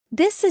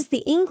This is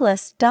the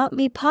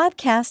Englist.me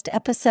podcast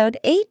episode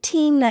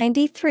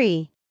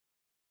 1893.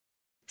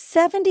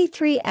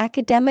 73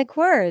 academic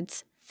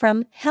words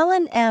from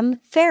Helen M.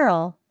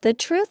 Farrell, The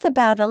Truth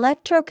About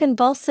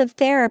Electroconvulsive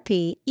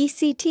Therapy,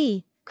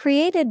 ECT,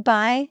 created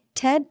by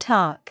TED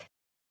Talk.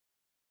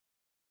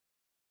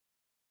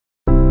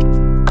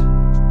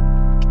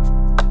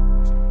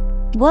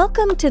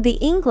 Welcome to the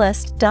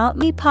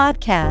Englist.me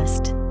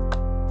podcast.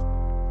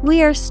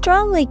 We are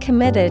strongly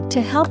committed to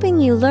helping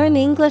you learn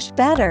English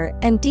better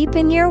and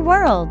deepen your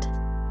world.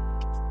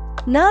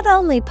 Not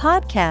only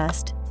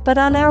podcast, but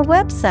on our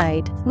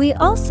website, we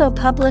also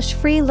publish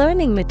free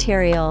learning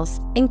materials,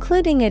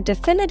 including a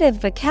definitive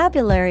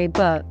vocabulary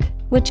book,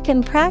 which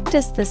can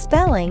practice the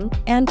spelling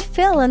and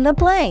fill in the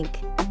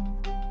blank.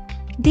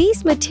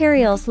 These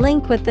materials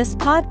link with this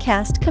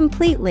podcast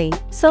completely,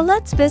 so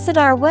let's visit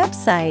our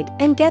website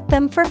and get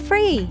them for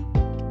free.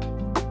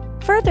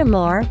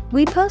 Furthermore,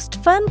 we post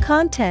fun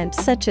content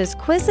such as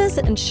quizzes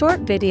and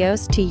short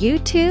videos to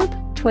YouTube,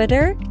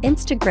 Twitter,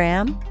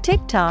 Instagram,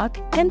 TikTok,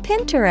 and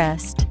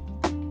Pinterest.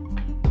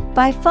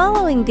 By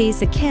following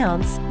these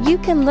accounts, you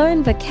can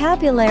learn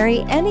vocabulary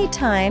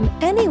anytime,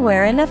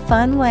 anywhere in a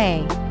fun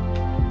way.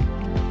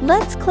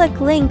 Let's click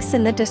links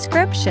in the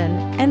description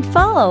and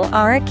follow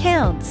our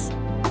accounts.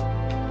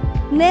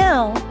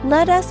 Now,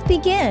 let us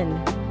begin.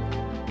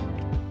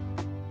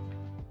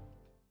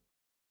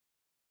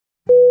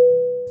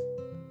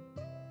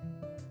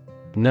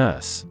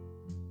 Nurse.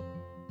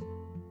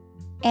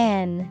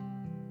 N-U-R-S-E.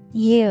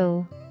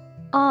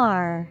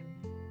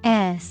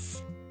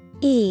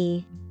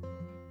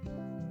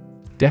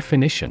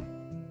 Definition: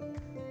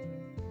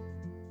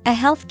 a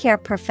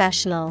healthcare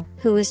professional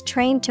who is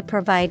trained to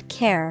provide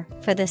care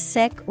for the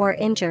sick or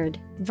injured.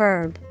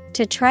 Verb: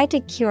 to try to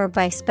cure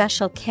by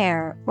special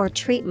care or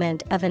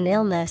treatment of an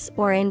illness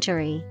or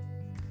injury.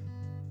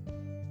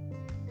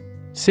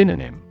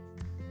 Synonym: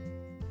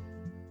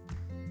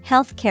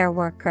 healthcare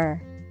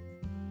worker,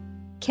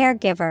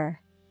 caregiver,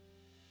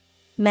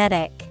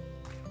 medic.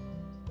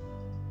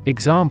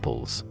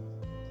 Examples: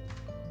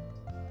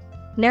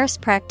 nurse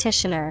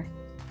practitioner,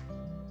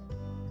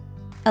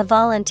 a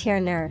volunteer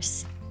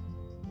nurse.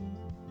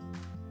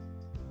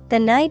 The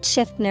night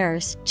shift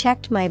nurse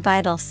checked my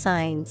vital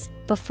signs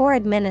before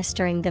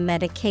administering the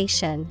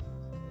medication.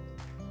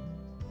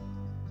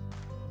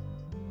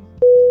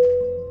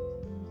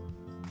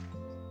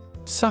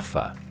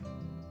 Suffer.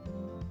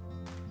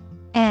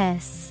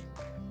 S-U-F-F-E-R.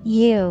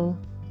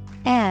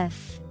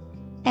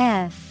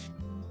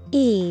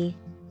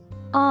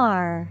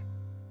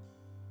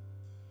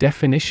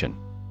 Definition: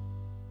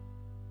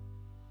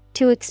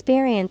 to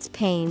experience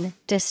pain,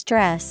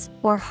 distress,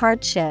 or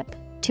hardship,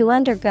 to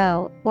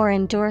undergo or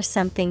endure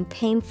something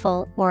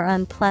painful or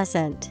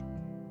unpleasant.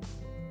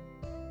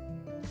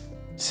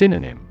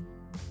 Synonym: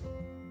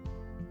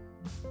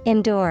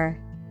 endure,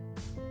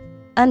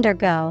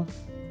 undergo,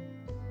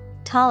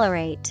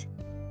 tolerate.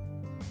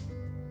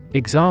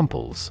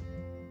 Examples: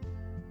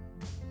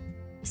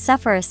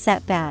 suffer a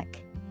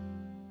setback,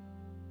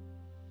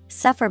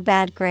 suffer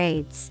bad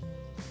grades.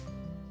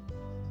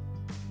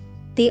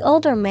 The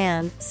older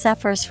man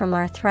suffers from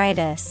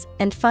arthritis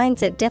and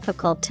finds it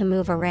difficult to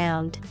move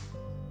around.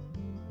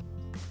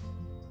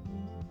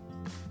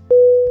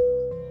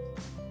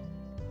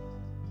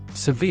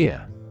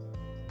 Severe.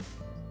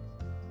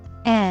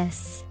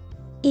 S-E-V-E-R-E.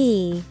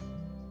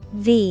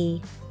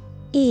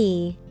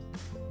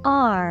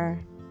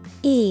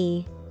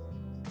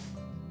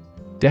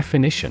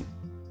 Definition: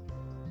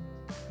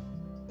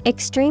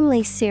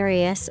 extremely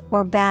serious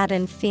or bad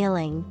in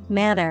feeling,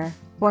 manner,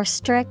 or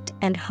strict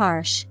and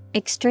harsh,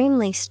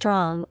 extremely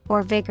strong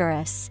or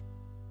vigorous.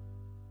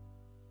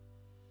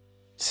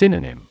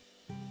 Synonym: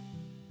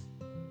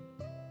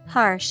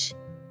 harsh,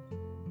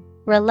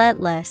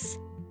 relentless,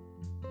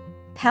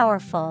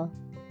 powerful.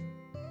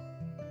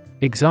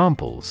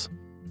 Examples: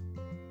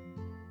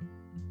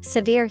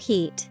 severe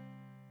heat,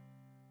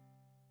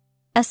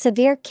 a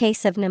severe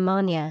case of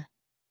pneumonia.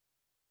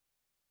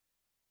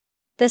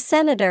 The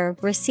senator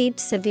received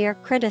severe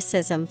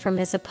criticism from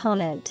his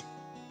opponent.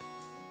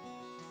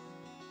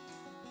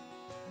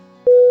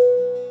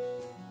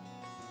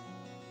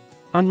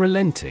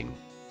 Unrelenting.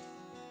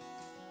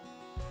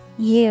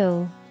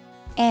 U-N-R-E-L-E-N-T-I-N-G.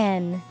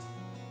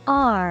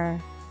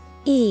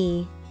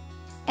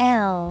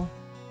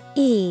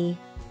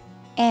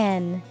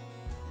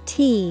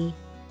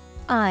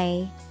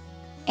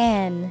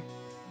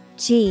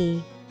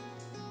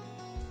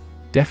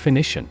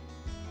 Definition: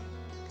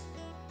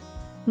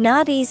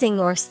 not easing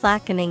or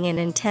slackening in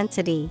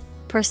intensity,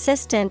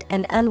 persistent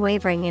and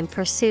unwavering in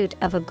pursuit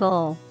of a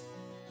goal.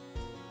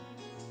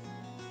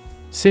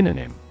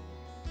 Synonym: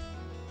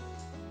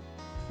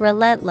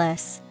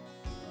 relentless,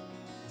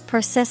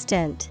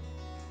 persistent,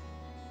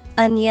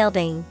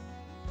 unyielding.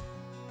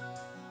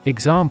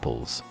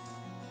 Examples: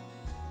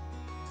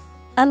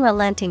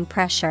 unrelenting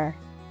pressure,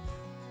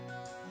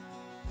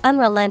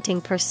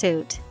 unrelenting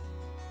pursuit.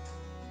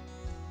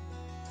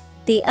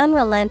 The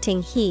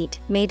unrelenting heat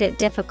made it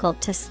difficult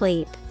to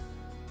sleep.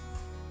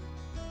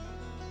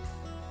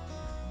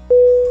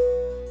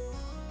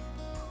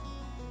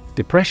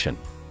 Depression.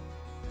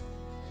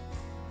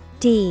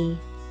 D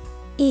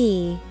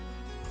E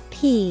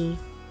P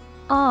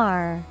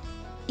R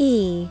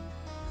E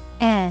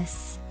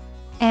S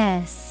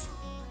S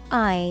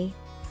I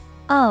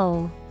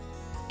O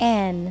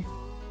N.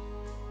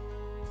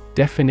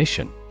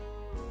 Definition.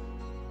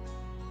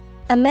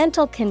 A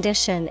mental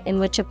condition in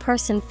which a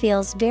person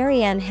feels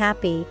very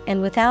unhappy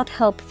and without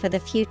hope for the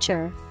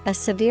future, a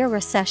severe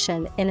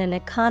recession in an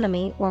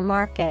economy or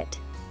market.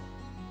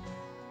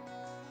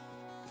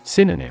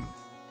 Synonym.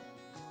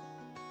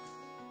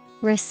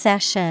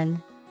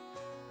 Recession,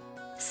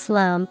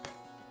 slump,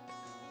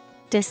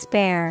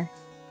 despair.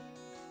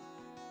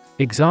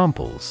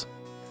 Examples.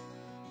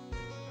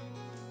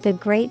 The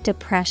Great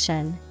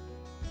Depression.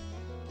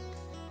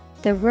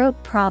 The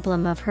root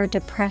problem of her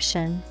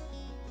depression.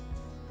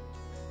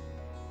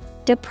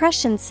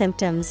 Depression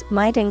symptoms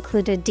might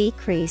include a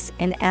decrease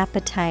in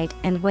appetite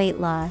and weight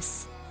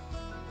loss.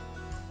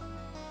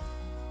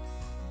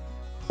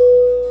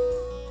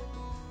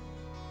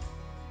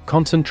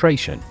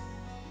 Concentration.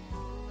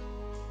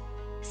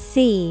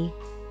 C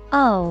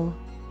O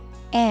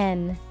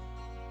N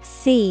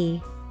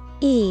C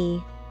E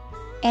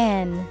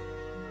N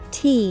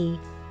T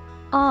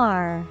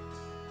R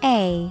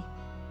A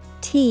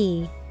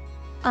T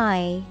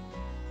I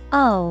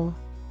O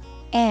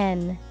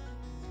N.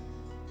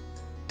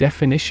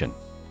 Definition.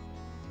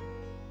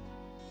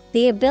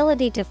 The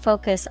ability to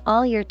focus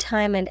all your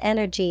time and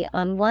energy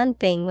on one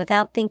thing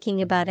without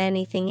thinking about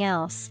anything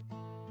else.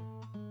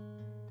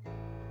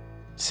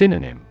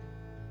 Synonym.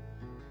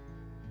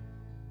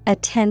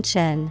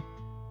 Attention,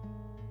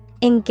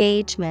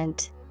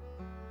 engagement,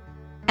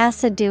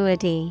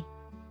 assiduity.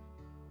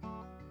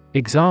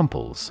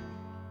 Examples.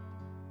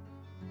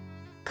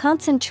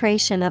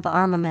 Concentration of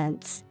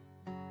armaments.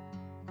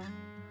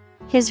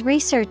 His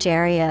research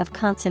area of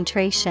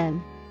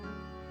concentration.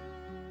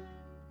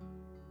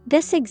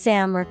 This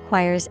exam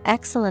requires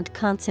excellent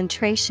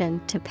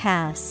concentration to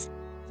pass.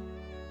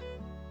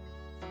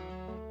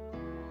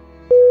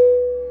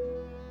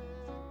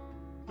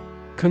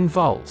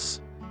 Convulse.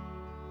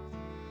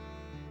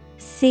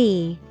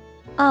 C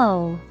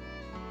O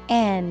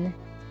N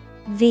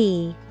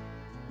V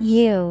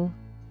U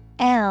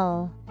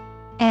L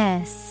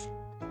S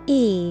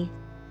E.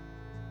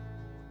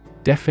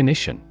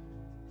 Definition.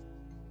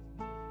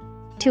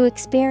 To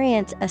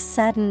experience a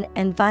sudden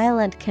and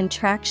violent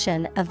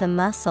contraction of the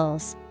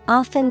muscles,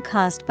 often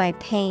caused by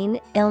pain,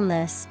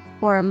 illness,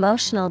 or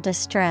emotional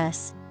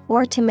distress,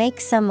 or to make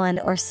someone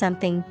or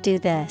something do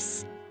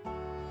this.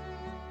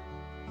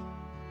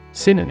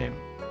 Synonym.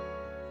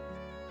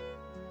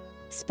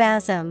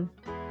 Spasm,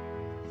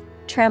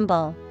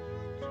 tremble,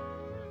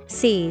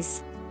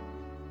 seize.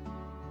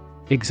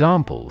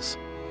 Examples.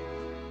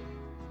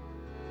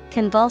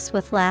 Convulse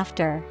with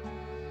laughter.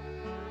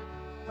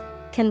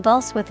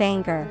 Convulse with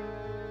anger.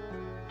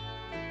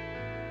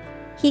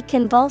 He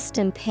convulsed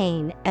in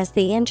pain as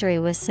the injury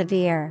was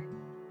severe.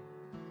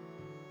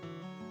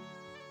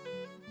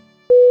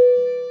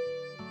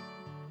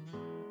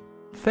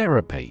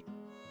 Therapy.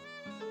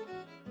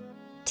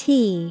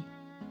 T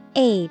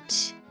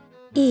H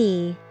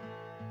E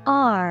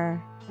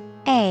R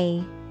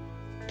A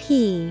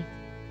P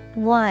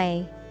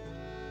Y.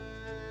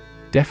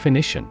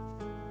 Definition.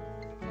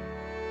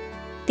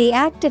 The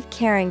act of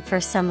caring for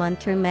someone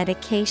through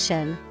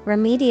medication,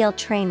 remedial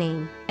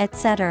training,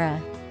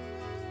 etc.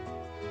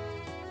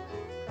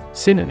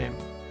 Synonym.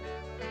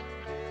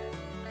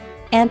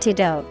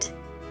 Antidote,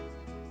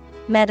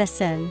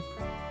 medicine,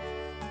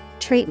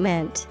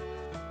 treatment.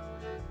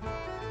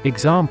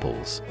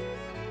 Examples.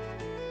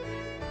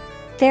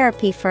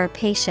 Therapy for a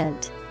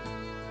patient.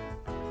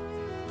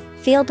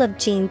 Field of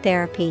gene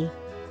therapy.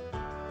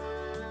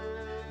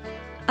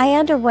 I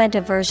underwent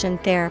aversion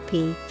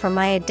therapy for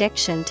my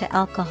addiction to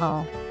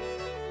alcohol.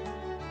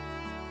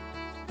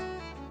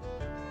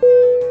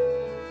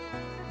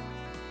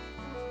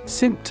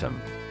 Symptom.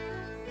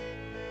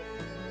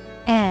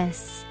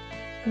 S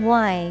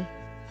Y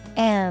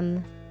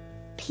M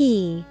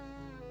P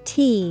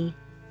T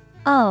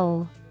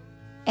O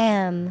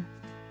M.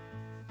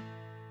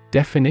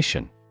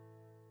 Definition.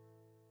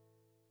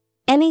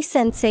 Any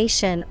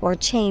sensation or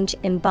change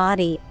in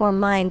body or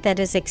mind that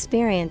is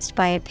experienced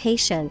by a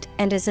patient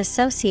and is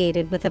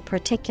associated with a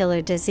particular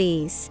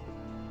disease.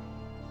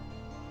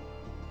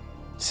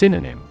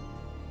 Synonym.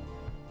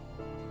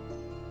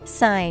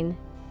 Sign,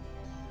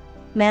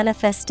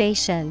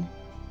 manifestation,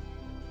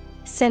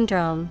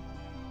 syndrome.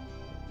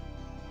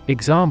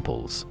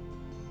 Examples.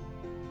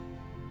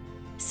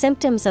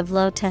 Symptoms of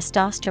low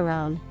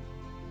testosterone.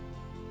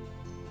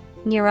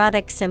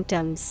 Neurotic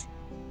symptoms.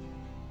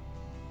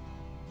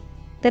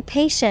 The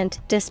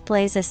patient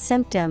displays a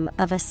symptom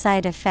of a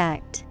side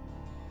effect.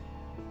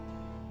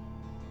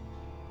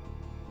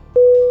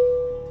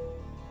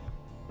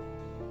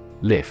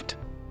 Lift.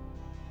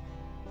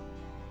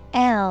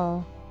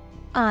 L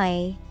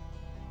I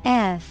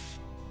F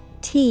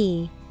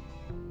T.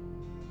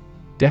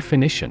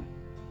 Definition.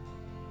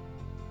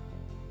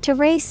 To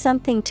raise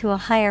something to a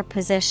higher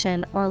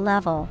position or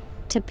level,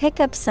 to pick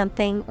up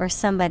something or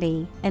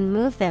somebody and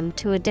move them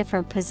to a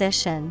different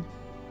position.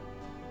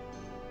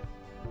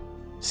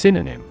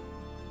 Synonym: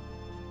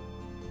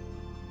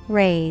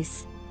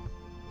 Raise,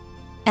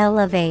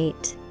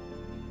 elevate,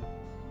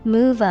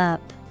 move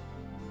up.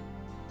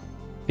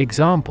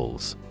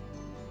 Examples: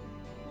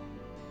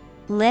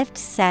 Lift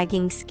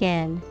sagging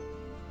skin.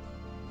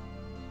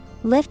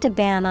 Lift a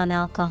ban on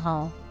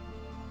alcohol.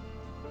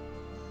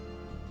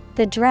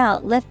 The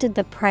drought lifted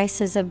the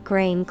prices of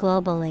grain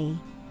globally.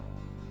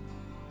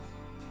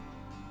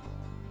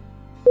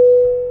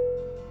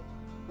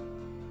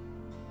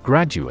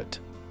 Graduate.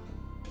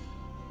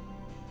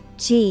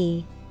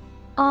 G-R-A-D-U-A-T-E.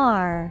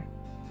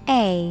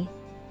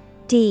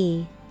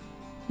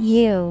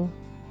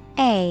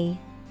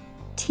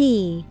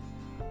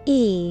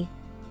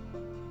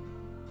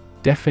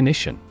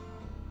 Definition: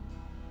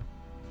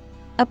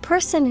 A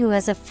person who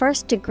has a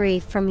first degree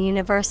from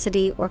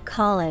university or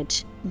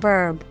college.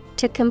 Verb,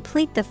 to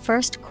complete the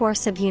first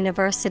course of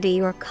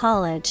university or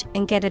college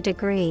and get a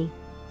degree.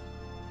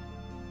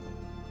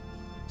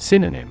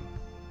 Synonym: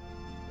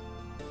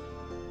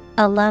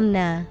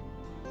 Alumna,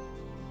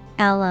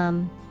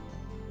 alum,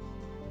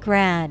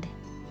 grad.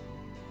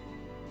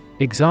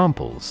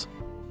 Examples: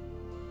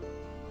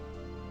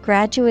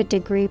 Graduate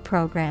degree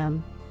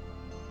program.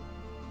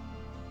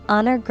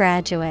 Honor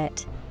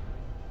graduate.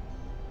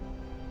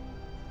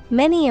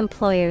 Many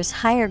employers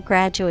hire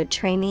graduate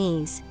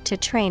trainees to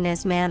train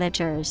as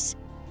managers.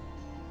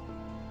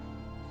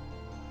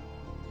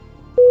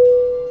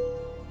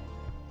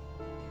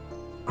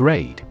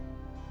 Grade.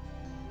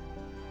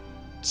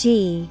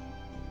 G-R-A-D-E.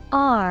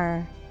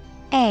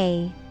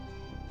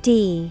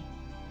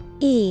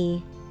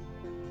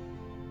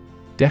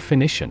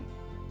 Definition: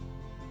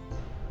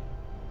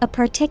 A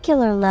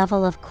particular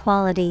level of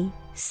quality,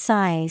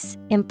 size,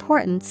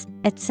 importance,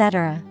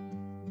 etc.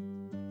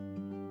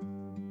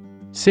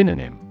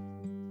 Synonym: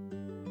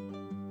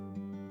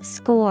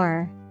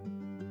 Score,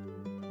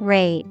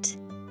 rate,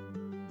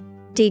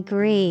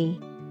 degree.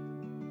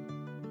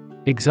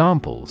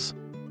 Examples: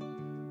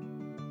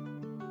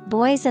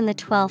 Boys in the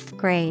 12th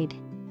grade.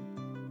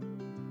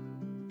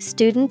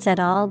 Students at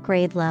all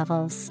grade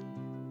levels.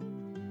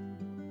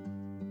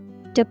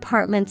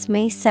 Departments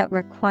may set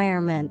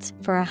requirements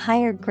for a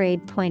higher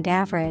grade point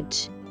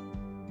average.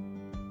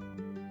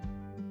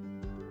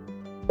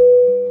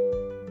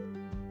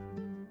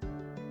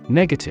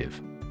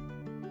 Negative.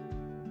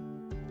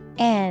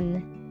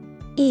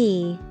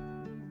 N-E-G-A-T-I-V-E.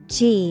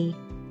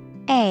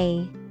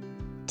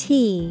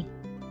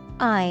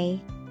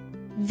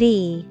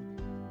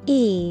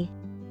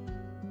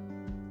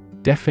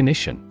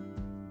 Definition: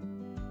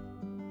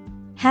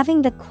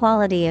 Having the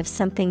quality of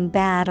something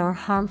bad or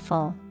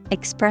harmful,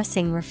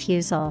 expressing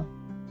refusal.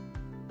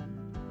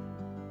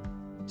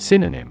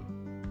 Synonym: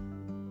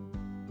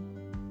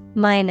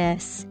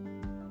 Minus,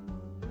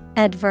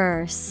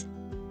 adverse,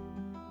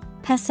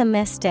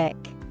 pessimistic.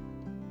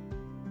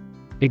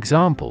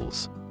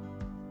 Examples: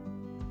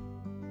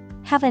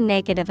 Have a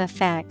negative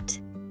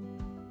effect.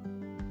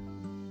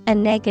 A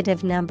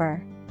negative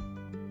number.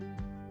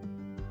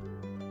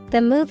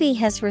 The movie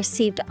has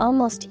received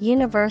almost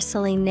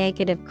universally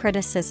negative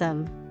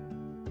criticism.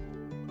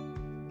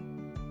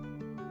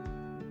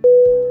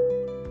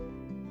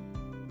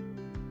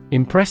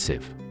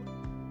 Impressive.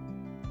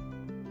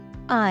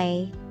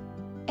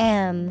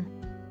 I-M-P-R-E-S-S-I-V-E.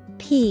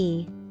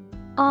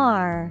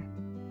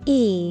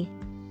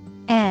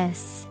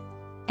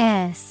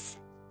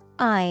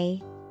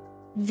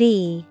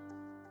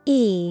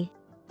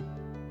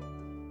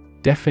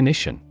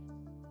 Definition: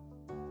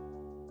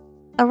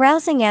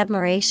 Arousing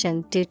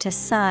admiration due to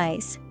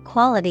size,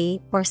 quality,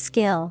 or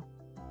skill.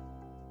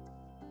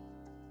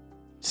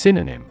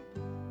 Synonym: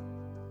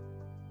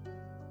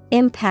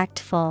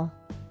 Impactful,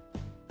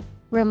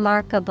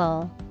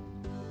 remarkable,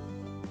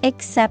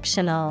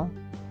 exceptional.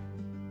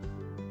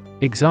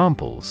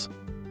 Examples: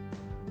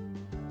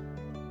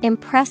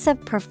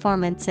 Impressive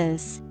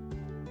performances.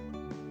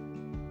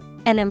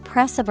 An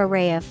impressive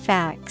array of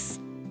facts.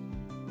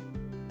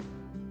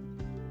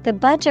 The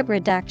budget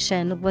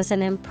reduction was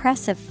an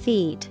impressive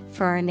feat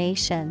for our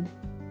nation.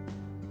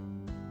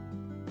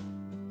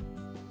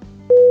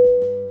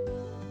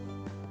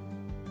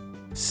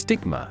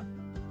 Stigma.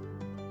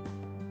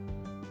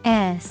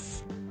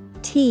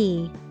 S-T-I-G-M-A.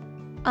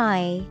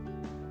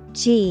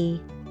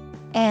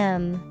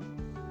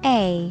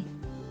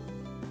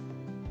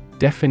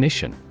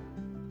 Definition: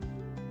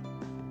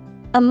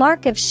 A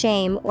mark of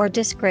shame or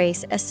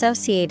disgrace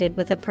associated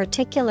with a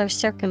particular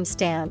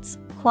circumstance,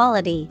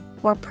 quality,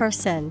 or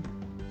person.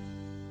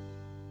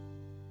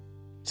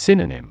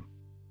 Synonym: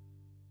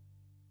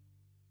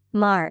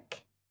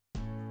 Mark,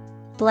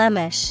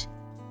 blemish,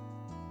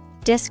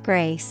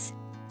 disgrace.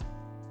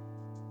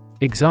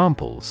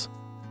 Examples: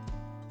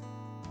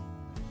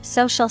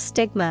 Social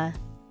stigma.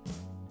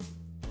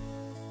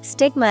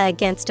 Stigma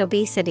against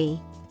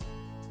obesity.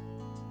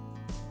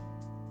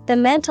 The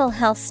mental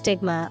health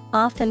stigma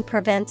often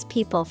prevents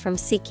people from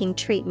seeking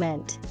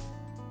treatment.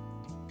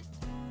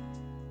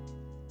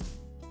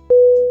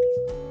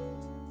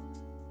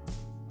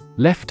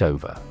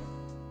 Leftover.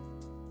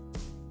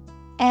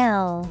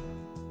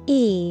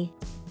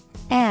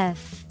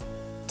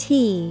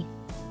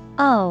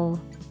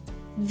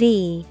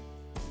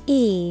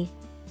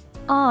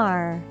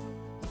 Leftover.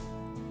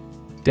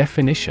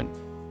 Definition: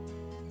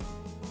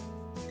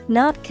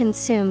 Not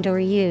consumed or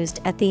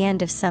used at the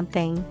end of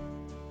something.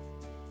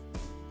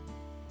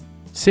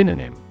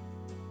 Synonym: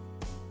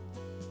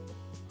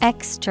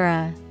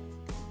 Extra,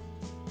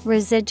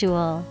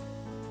 residual,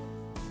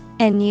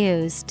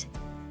 unused.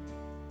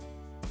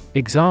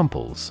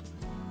 Examples: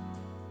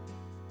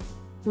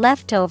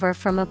 Leftover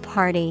from a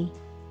party.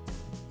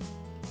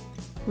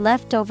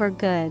 Leftover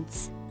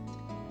goods.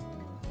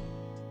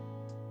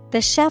 The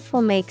chef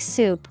will make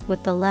soup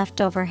with the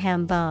leftover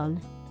ham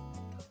bone.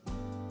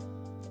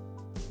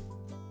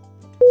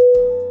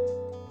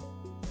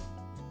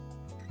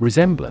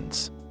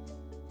 Resemblance: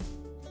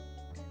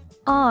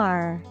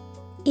 Resemblance.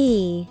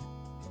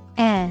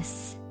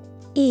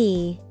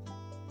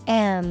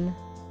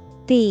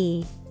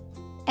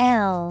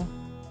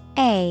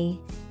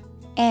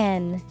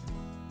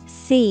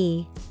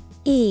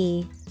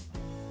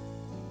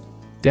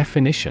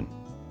 Definition: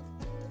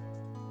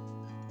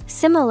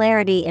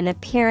 Similarity in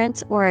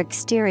appearance or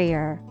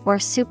exterior or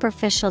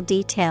superficial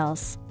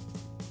details.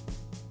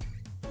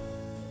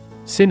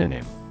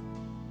 Synonym: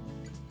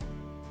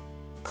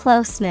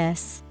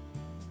 Closeness,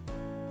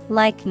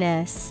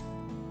 likeness,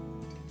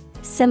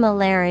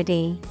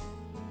 similarity.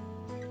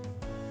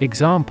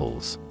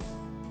 Examples: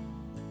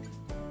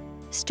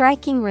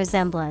 Striking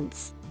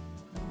resemblance.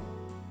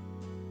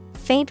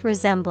 Faint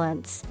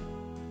resemblance.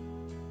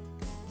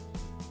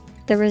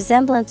 The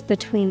resemblance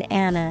between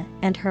Anna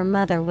and her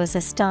mother was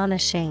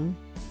astonishing.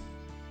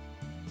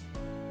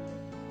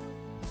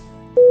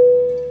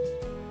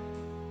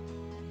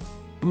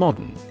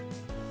 Modern: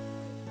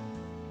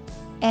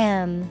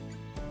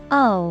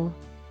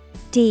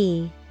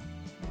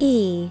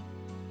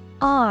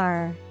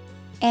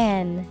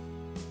 Modern.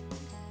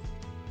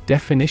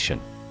 Definition: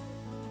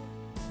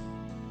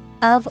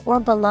 Of or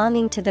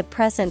belonging to the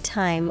present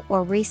time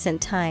or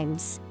recent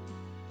times.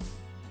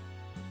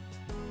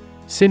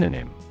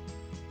 Synonym: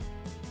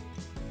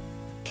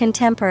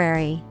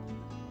 Contemporary,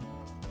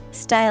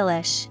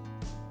 stylish,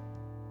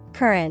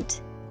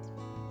 current.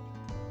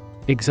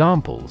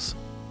 Examples: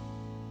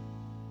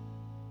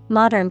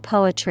 Modern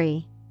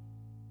poetry.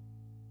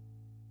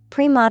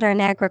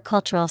 Pre-modern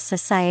agricultural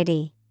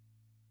society.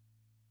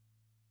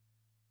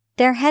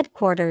 Their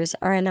headquarters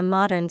are in a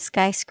modern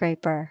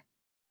skyscraper.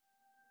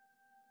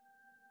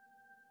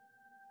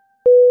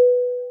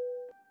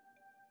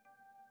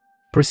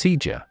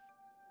 Procedure: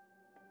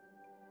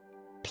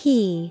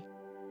 Procedure.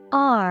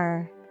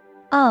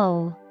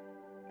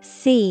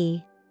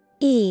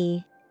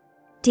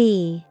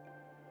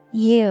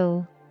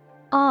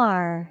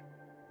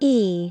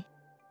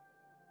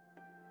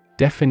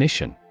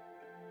 Definition: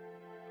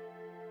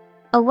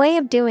 A way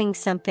of doing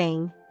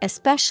something,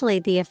 especially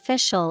the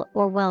official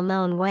or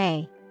well-known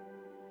way.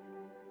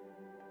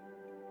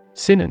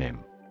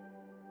 Synonym: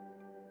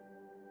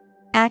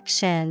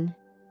 Action,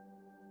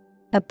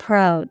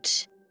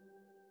 approach,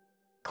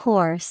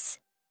 course.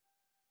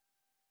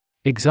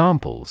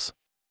 Examples: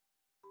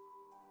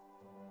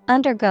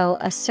 Undergo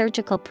a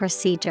surgical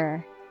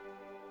procedure.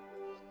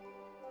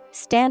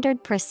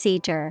 Standard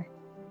procedure.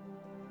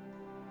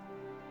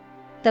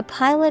 The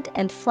pilot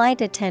and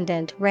flight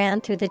attendant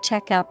ran through the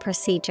checkout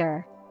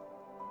procedure.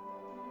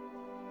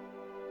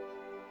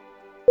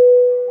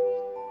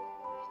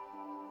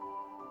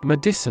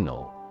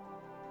 Medicinal: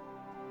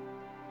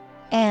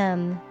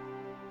 Medicinal.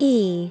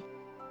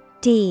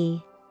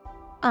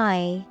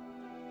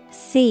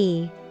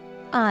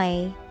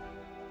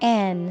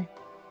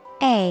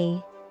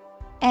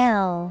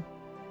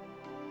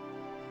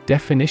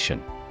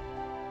 Definition: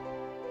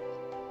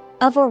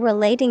 Of or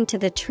relating to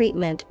the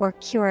treatment or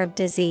cure of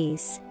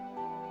disease.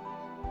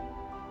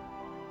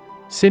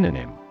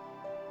 Synonym: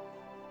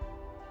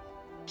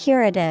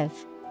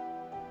 Curative,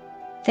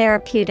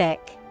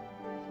 therapeutic,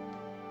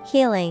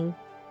 healing.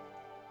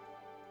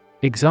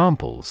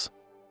 Examples: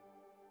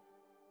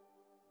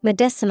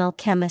 Medicinal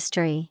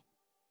chemistry.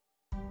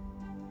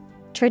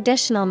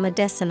 Traditional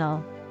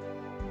medicinal.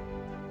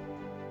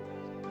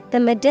 The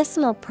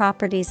medicinal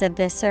properties of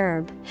this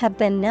herb have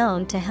been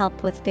known to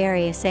help with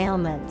various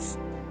ailments.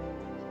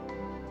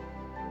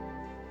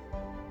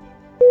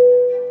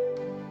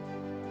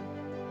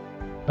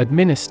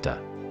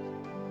 Administer: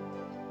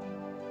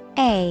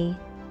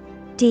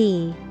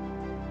 Administer.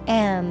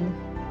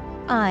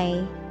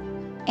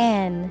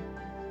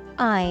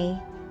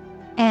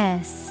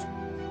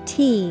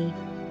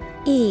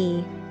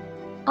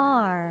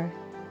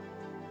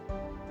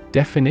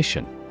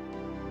 Definition: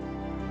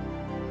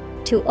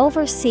 To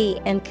oversee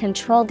and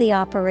control the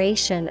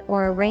operation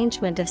or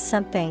arrangement of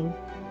something.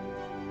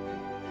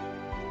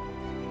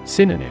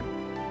 Synonym: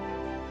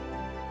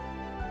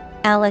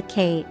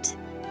 Allocate,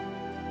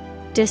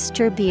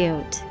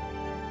 distribute,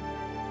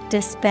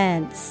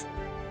 dispense.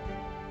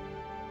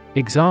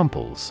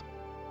 Examples: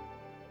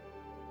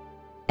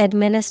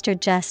 Administer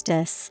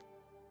justice.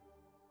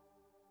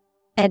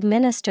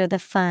 Administer the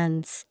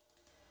funds.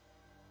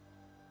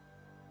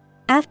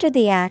 After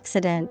the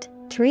accident,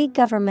 3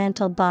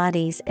 governmental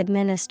bodies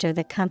administer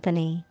the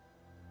company.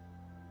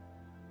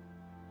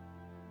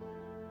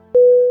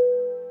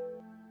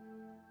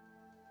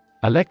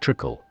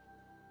 Electrical.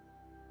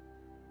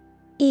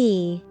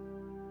 E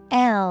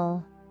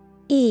L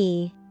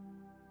E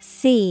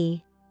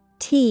C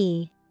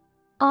T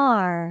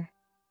R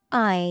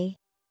I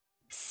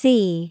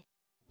C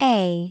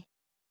A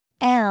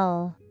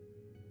L.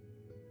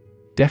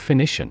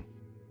 Definition: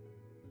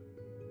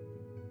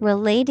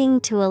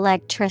 Relating to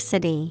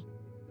electricity.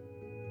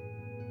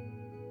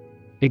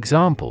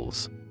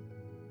 Examples: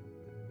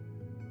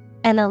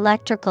 An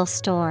electrical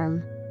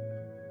storm.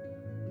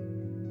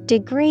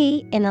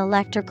 Degree in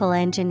electrical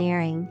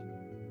engineering.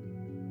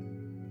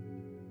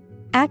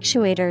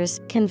 Actuators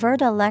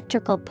convert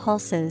electrical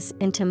pulses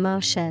into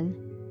motion.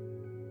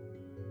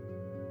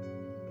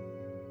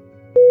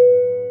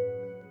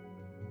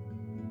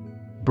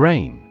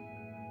 Brain.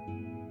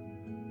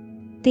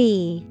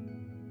 B-R-A-I-N.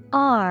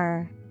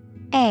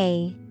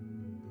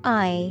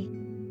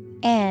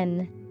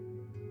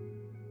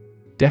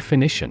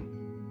 Definition: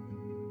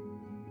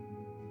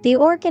 The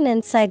organ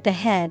inside the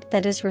head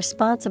that is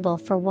responsible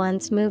for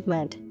one's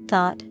movement,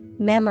 thought,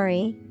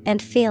 memory,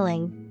 and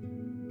feeling.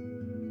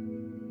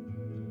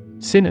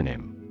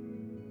 Synonym: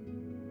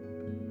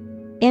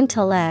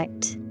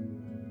 Intellect,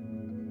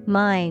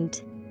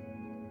 mind,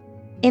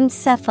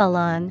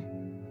 encephalon.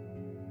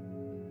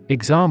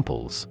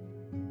 Examples: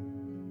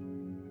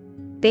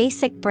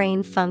 Basic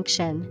brain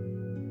function.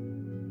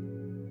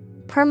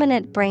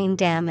 Permanent brain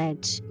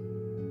damage.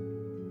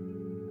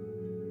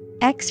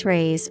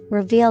 X-rays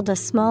revealed a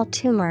small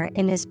tumor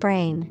in his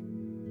brain.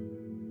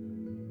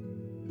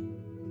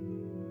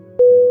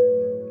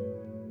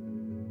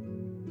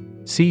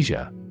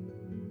 Seizure.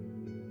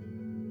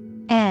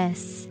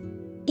 S-E-I-Z-U-R-E.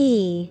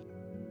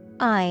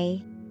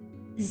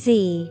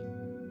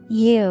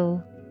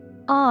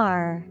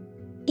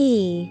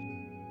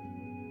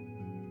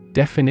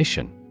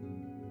 Definition: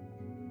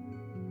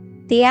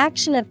 The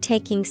action of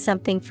taking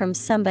something from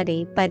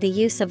somebody by the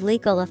use of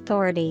legal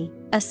authority,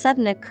 a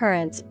sudden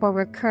occurrence or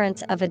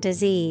recurrence of a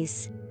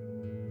disease.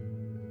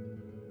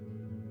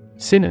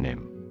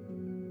 Synonym: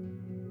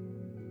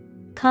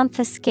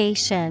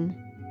 Confiscation,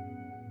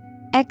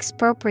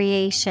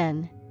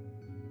 expropriation,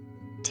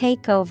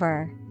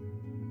 takeover.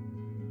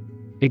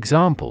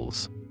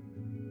 Examples: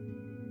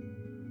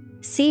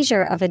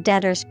 Seizure of a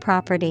debtor's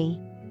property.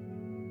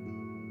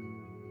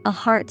 A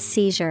heart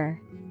seizure.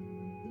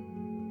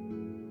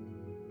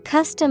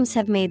 Customs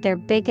have made their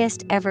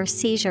biggest ever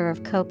seizure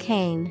of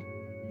cocaine.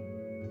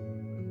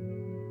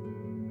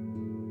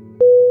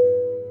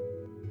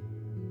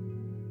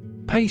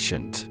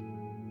 Patient.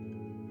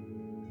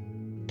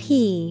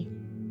 P-A-T-I-E-N-T.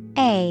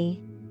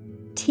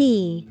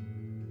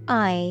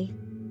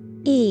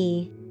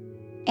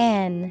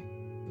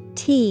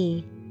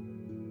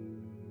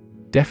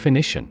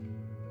 Definition: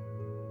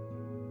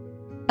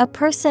 A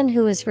person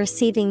who is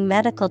receiving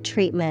medical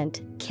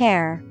treatment,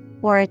 care,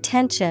 or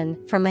attention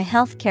from a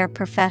healthcare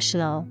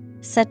professional,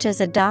 such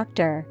as a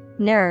doctor,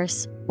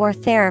 nurse, or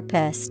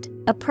therapist,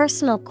 a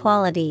personal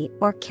quality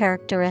or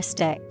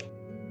characteristic.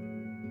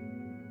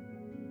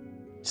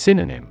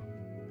 Synonym: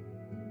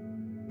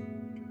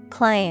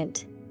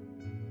 Client,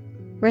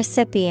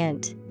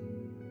 recipient,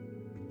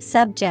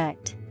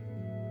 subject.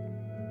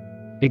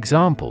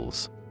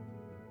 Examples: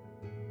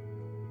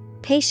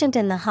 Patient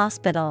in the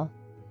hospital.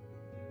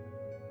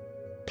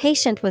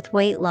 Patient with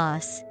weight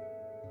loss.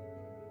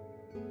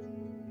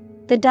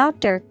 The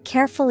doctor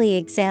carefully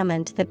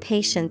examined the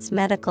patient's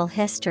medical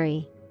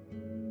history.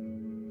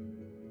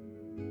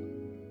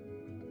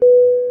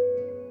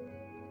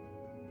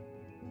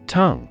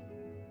 Tongue.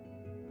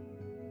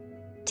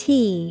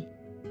 T-O-N-G-U-E.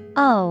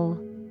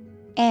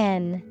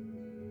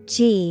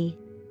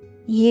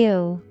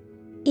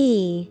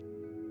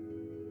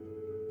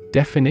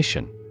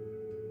 Definition: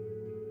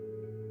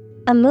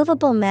 A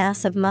movable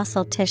mass of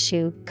muscle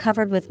tissue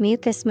covered with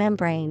mucous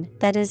membrane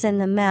that is in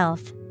the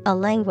mouth, a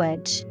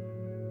language.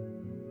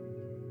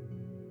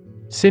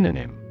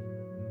 Synonym: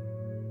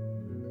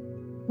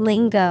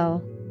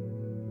 Lingo,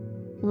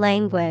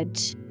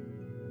 language,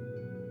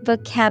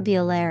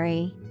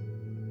 vocabulary.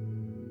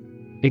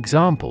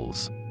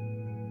 Examples: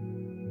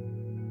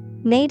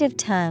 Native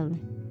tongue.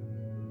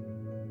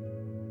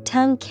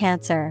 Tongue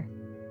cancer.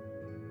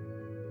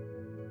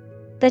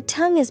 The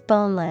tongue is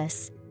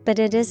boneless, but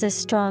it is as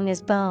strong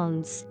as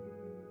bones.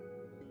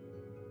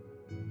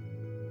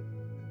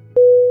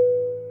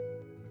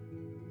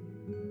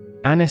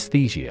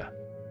 Anesthesia.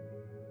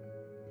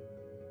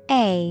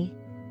 A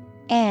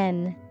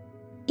N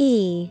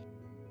E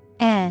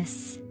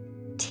S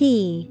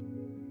T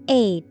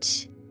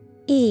H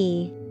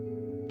E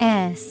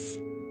S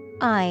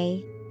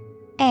I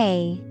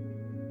A.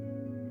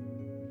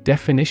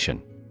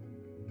 Definition: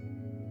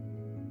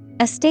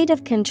 A state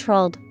of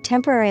controlled,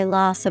 temporary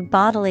loss of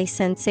bodily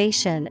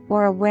sensation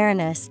or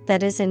awareness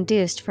that is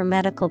induced for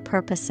medical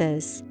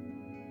purposes.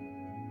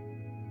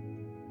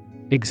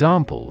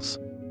 Examples: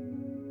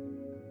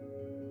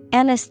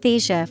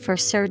 Anesthesia for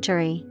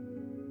surgery.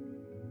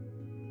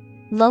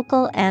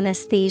 Local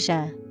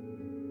anesthesia.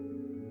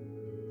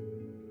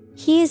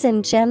 He is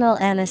in general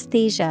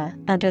anesthesia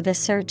under the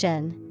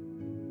surgeon.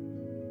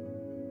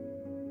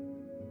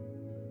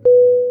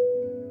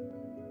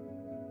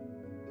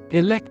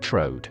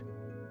 Electrode.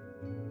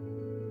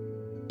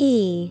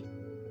 E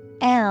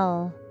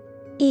L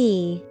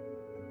E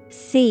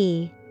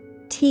C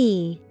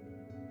T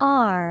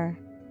R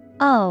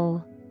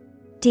O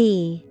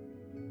D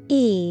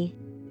E.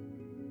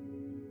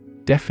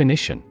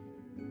 Definition.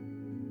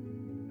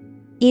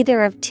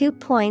 Either of 2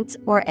 points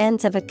or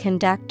ends of a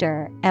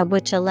conductor at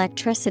which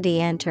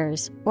electricity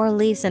enters or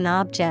leaves an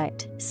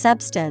object,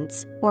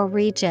 substance, or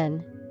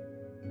region.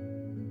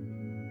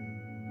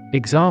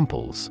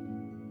 Examples.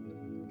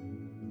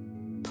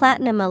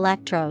 Platinum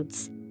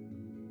electrodes.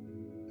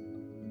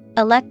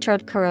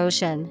 Electrode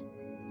corrosion.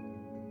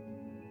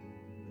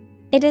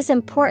 It is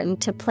important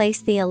to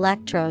place the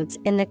electrodes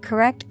in the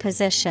correct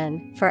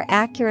position for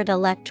accurate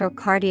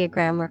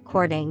electrocardiogram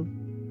recording.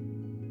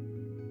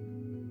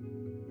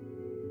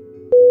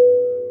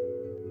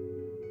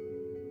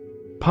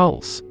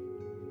 Pulse.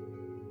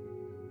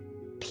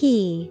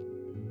 P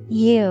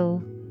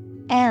U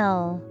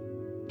L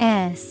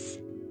S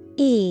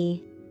E.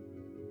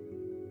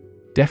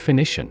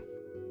 Definition.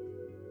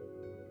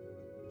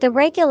 The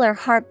regular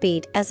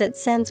heartbeat as it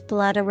sends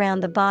blood around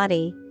the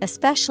body,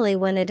 especially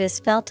when it is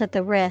felt at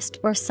the wrist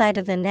or side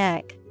of the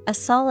neck, a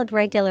solid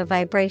regular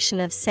vibration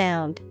of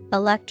sound,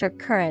 electric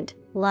current,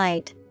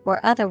 light, or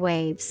other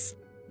waves.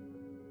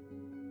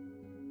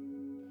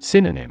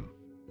 Synonym.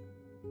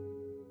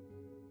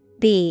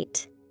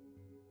 Beat,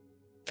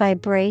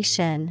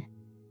 vibration,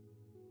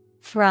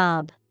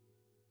 throb.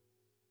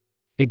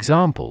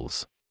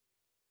 Examples.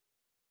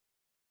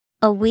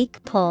 A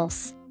weak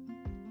pulse.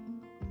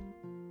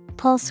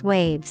 Pulse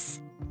waves.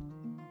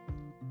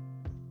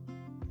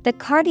 The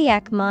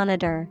cardiac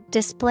monitor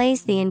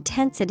displays the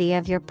intensity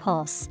of your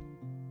pulse.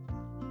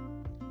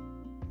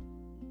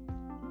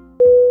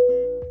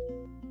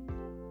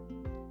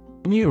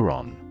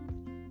 Neuron.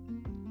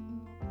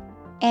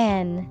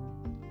 N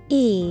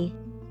E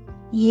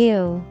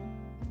U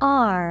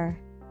R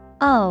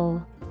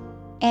O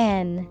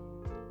N.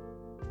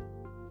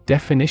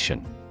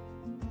 Definition.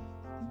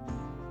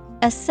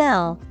 A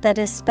cell that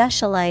is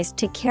specialized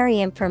to carry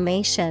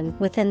information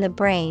within the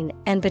brain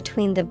and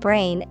between the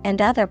brain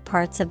and other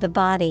parts of the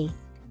body.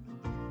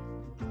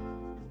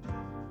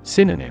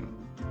 Synonym.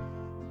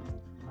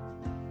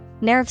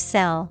 Nerve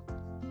cell.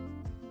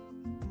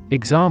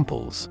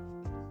 Examples.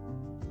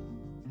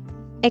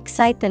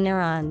 Excite the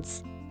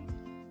neurons.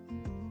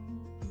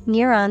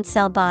 Neuron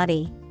cell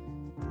body.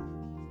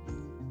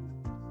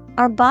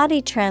 Our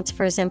body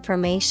transfers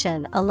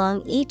information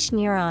along each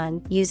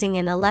neuron using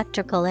an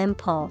electrical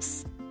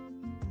impulse.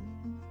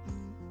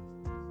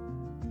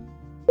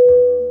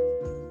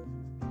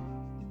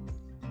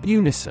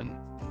 Unison.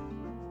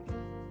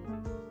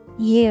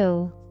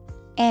 U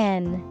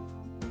N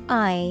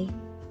I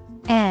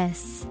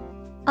S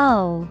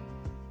O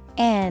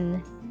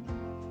N.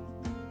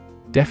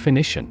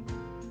 Definition.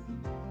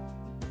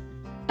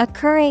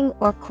 Occurring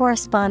or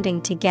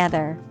corresponding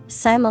together,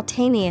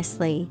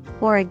 simultaneously,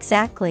 or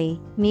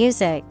exactly,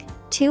 music,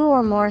 2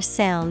 or more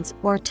sounds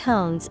or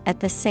tones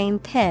at the same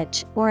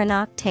pitch or in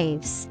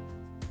octaves.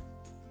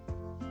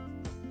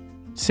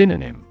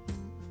 Synonym.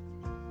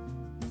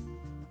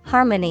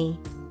 Harmony,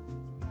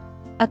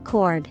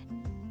 accord,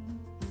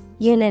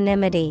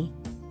 unanimity.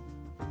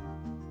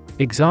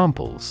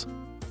 Examples.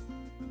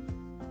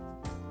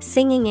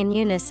 Singing in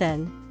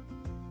unison.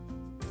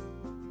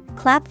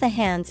 Clap the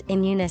hands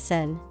in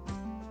unison.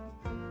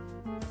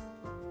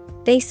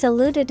 They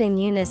saluted in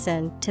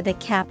unison to the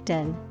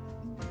captain.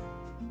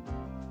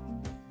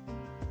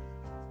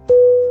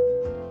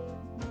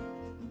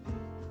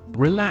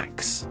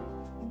 Relax.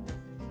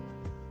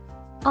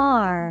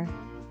 R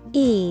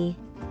E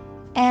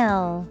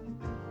L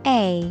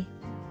A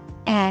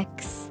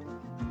X.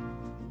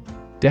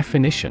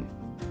 Definition.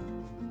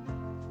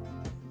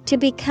 To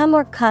become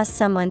or cause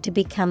someone to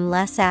become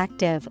less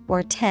active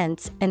or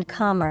tense and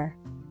calmer.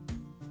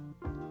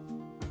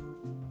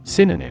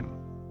 Synonym.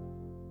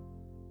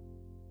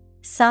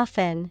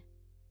 Soften,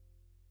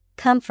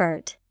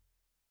 comfort,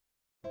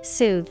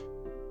 soothe.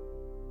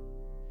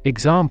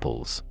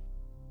 Examples.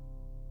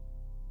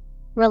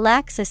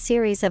 Relax a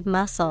series of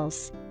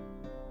muscles.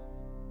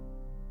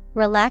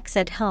 Relax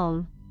at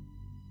home.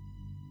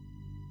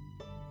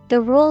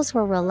 The rules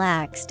were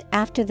relaxed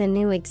after the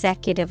new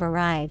executive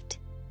arrived.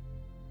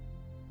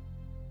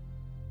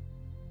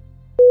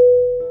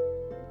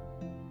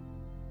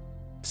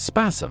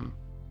 Spasm.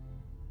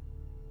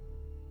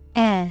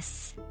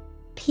 S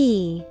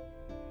P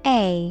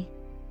A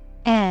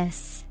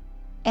S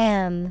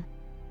M.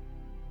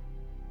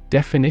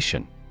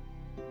 Definition.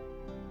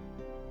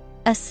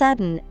 A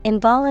sudden,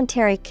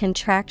 involuntary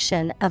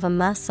contraction of a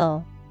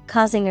muscle,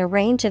 causing a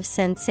range of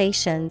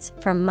sensations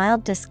from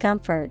mild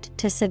discomfort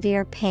to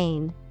severe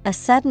pain, a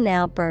sudden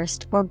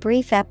outburst or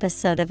brief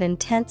episode of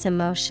intense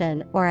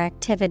emotion or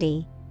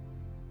activity.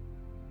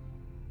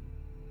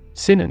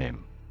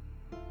 Synonym.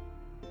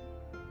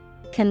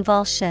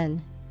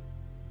 convulsion,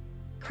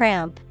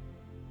 cramp,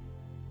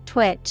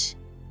 twitch.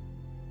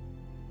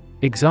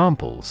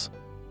 Examples: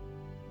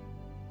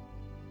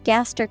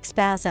 Gastric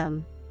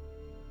spasm,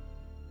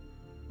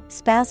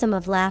 spasm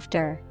of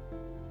laughter.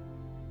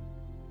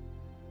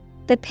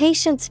 The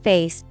patient's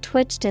face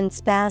twitched in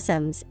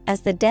spasms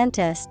as the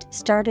dentist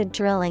started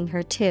drilling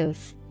her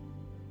tooth.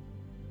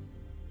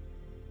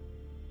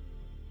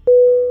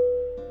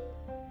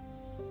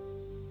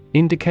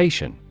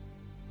 Indication: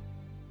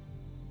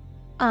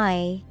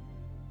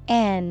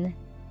 INDICATION.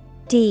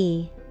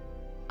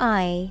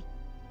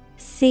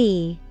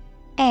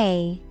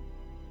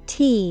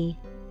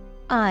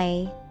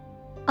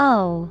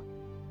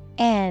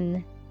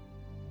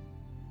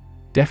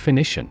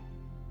 Definition: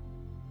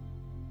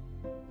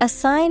 A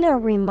sign or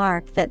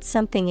remark that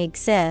something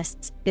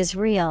exists, is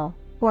real,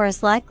 or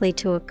is likely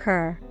to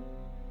occur.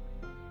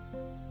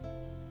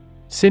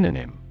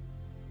 Synonym: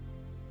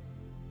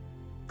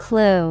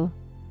 Clue,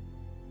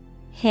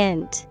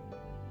 hint,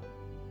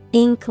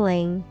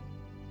 inkling.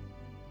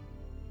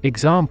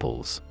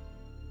 Examples: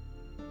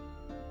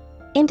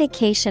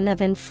 Indication of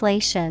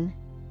inflation,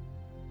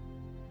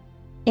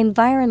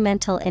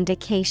 environmental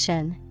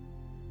indication.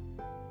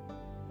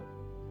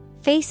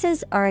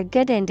 Faces are a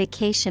good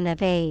indication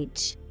of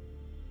age.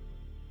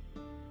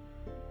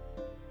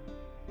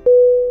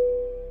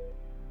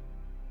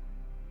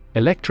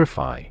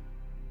 Electrify.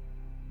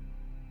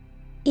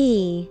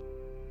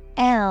 ELECTRIFY.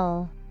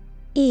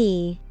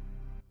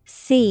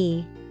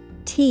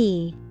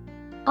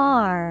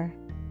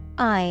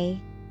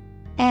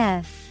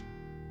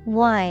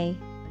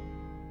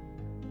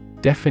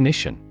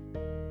 Definition: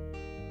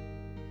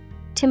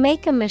 To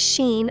make a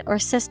machine or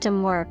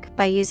system work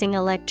by using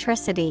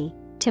electricity,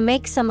 to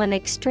make someone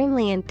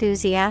extremely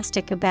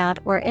enthusiastic about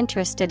or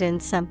interested in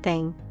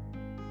something.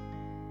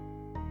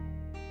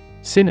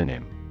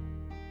 Synonym: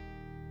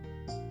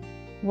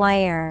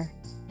 Wire,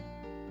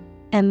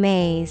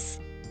 amaze,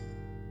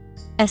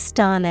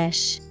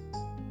 astonish.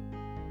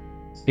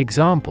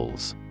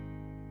 Examples: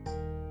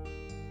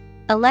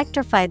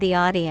 Electrify the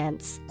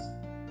audience.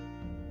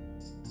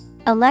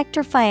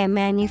 Electrify a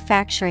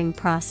manufacturing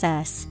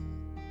process.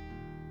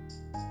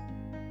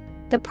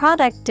 The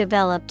product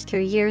developed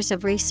through years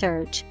of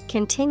research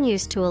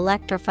continues to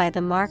electrify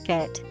the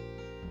market.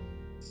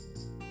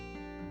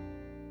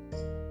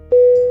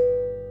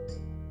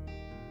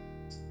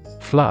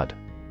 Flood.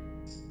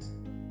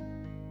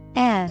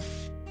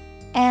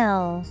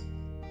 FLOOD.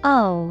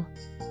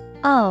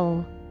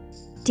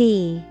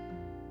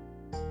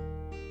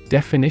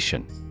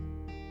 Definition: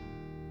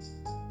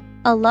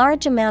 A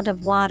large amount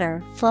of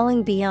water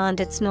flowing beyond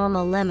its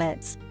normal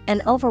limits,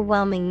 an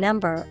overwhelming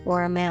number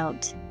or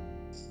amount.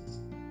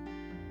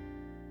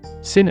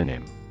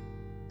 Synonym: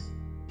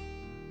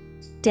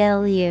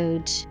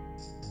 Deluge,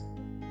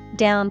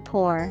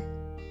 downpour,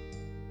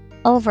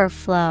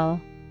 overflow.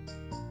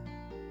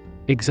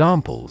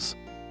 Examples: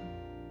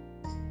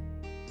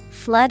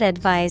 Flood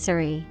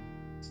advisory.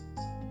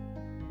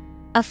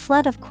 A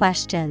flood of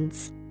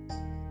questions.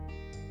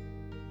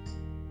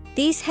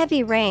 These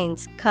heavy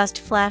rains caused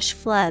flash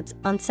floods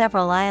on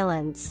several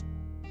islands.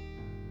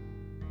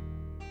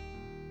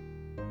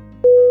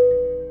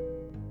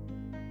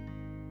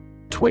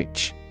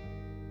 Twitch.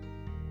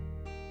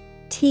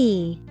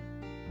 TWITCH.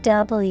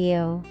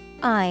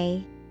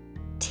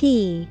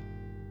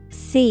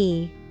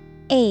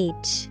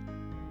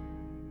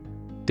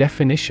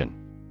 Definition: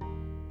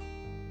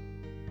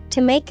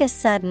 To make a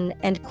sudden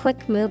and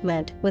quick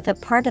movement with a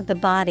part of the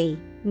body.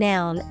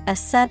 Noun, a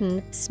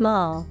sudden,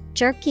 small,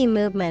 jerky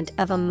movement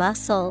of a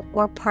muscle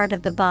or part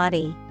of the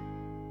body.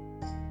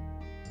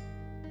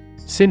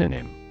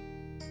 Synonym: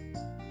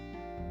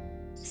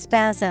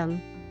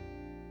 Spasm,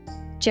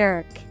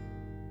 jerk,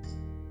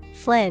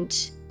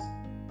 flinch.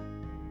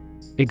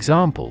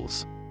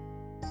 Examples: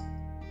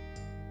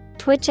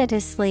 Twitch at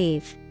his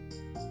sleeve.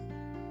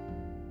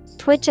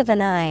 Twitch of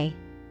an eye.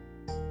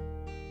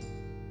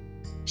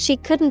 She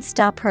couldn't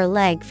stop her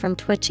leg from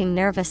twitching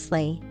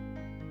nervously.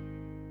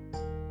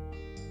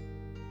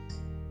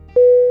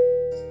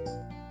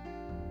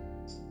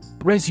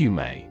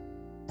 Resume.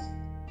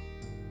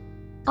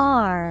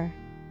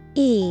 RESUME.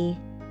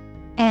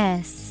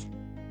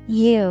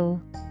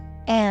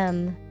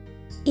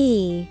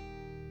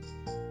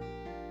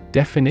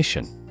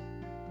 Definition: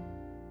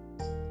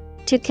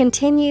 To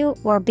continue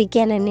or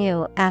begin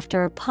anew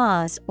after a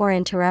pause or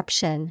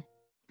interruption.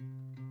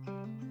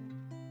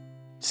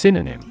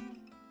 Synonym: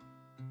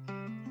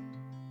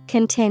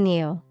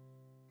 Continue,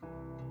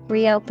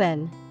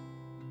 reopen,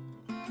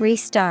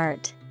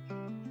 restart.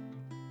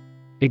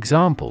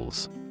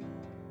 Examples: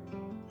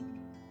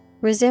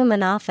 Resume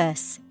an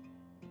office.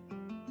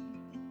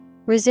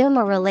 Resume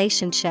a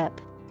relationship.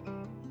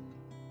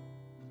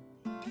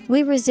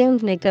 We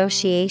resumed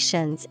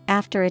negotiations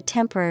after a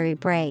temporary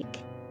break.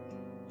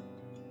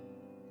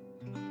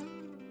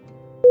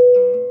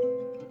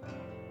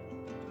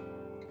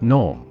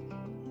 Norm.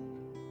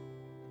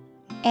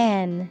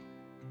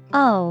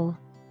 NORM.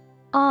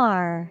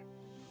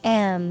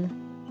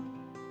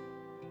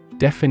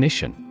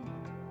 Definition: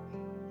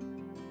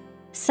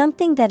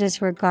 Something that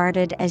is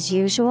regarded as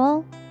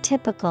usual,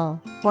 typical,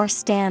 or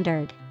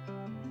standard.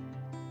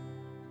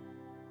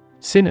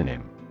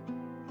 Synonym: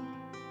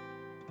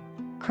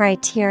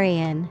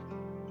 Criterion,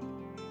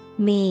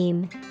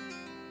 mean,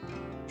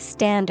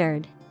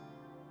 standard.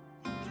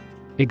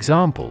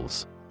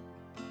 Examples: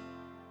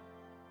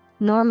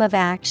 Norm of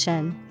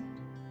action,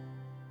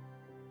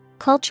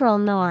 cultural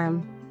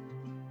norm.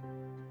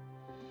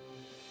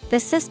 The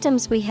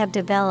systems we have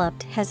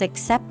developed has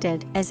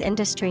accepted as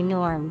industry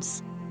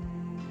norms.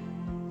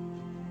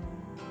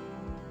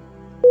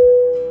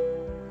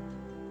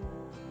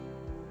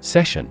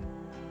 Session.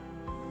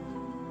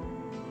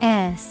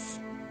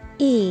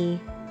 S-E-S-S-I-O-N.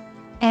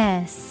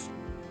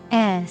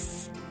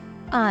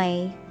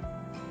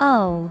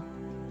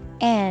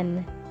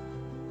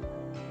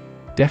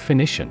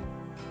 Definition: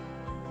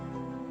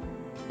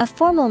 a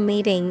formal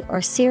meeting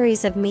or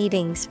series of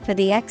meetings for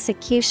the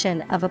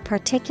execution of a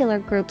particular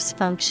group's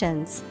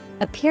functions,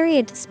 a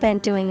period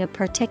spent doing a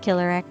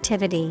particular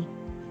activity.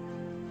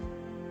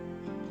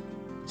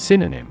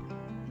 Synonym: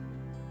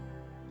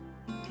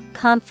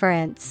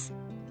 Conference,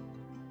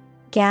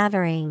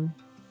 gathering.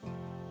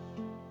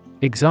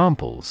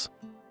 Examples: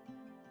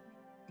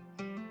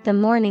 the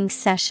morning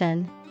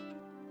session,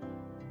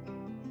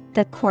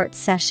 the court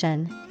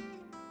session.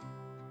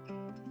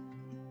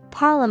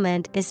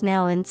 Parliament is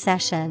now in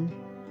session.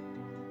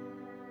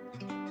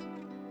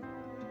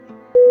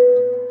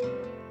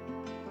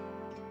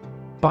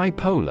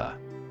 Bipolar.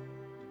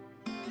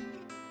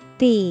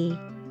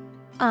 B-I-P-O-L-A-R.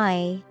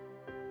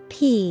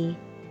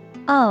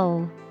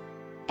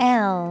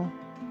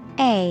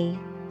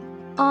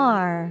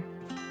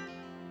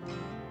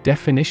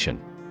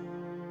 Definition: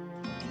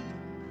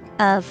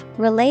 of,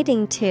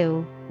 relating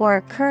to, or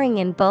occurring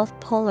in both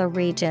polar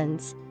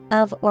regions,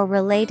 of or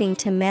relating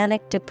to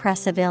manic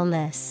depressive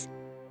illness.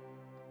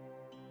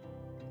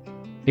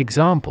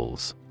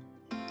 Examples: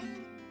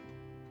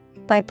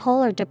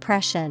 bipolar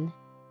depression,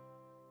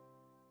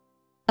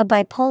 a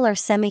bipolar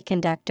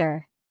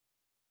semiconductor.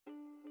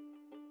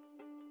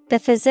 The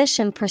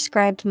physician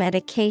prescribed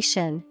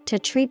medication to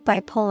treat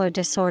bipolar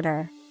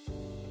disorder.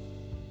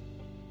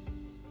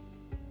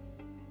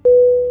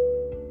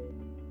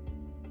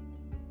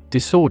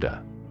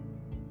 Disorder.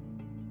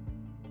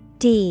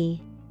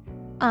 D-I-S-O-R-D-E-R.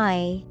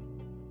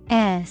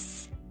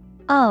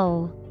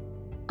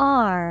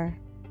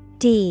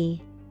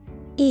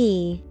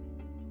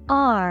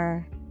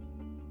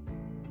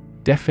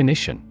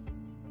 Definition: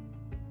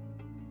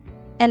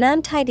 an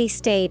untidy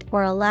state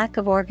or a lack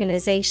of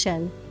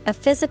organization, a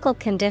physical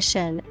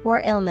condition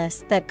or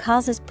illness that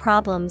causes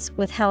problems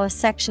with how a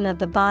section of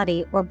the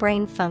body or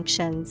brain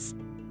functions.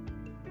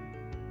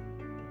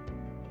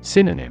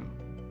 Synonym: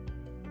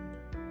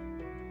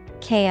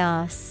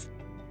 chaos,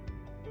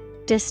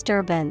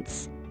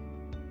 disturbance,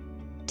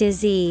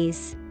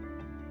 disease.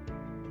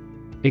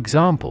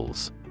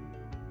 Examples: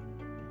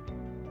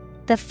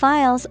 the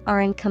files are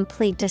in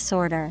complete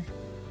disorder.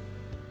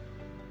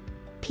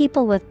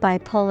 People with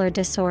bipolar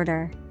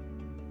disorder.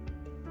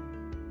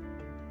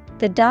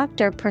 The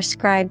doctor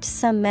prescribed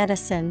some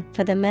medicine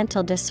for the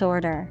mental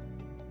disorder.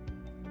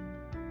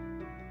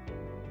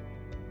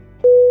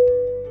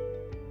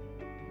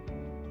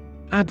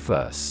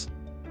 Adverse.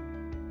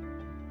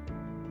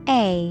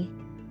 A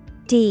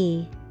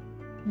D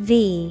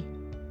V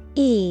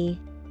E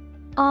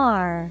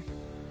R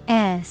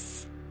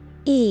S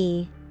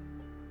E.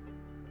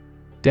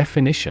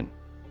 Definition: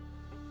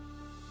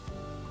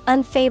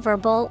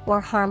 unfavorable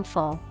or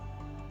harmful.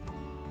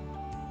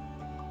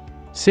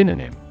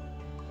 Synonym: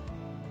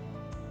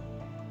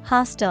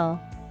 hostile,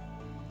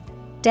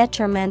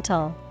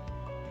 detrimental,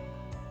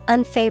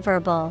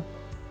 unfavorable.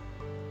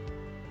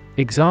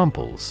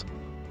 Examples: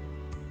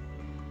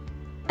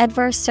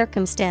 adverse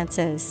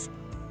circumstances,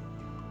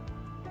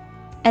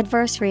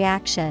 adverse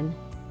reaction.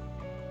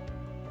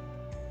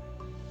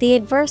 The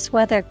adverse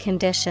weather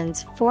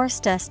conditions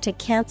forced us to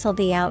cancel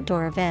the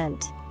outdoor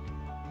event.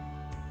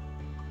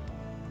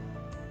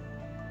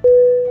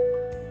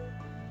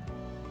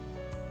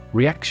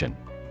 Reaction.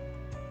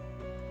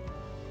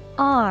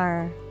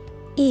 R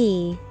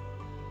E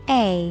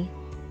A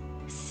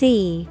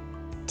C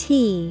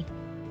T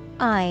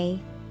I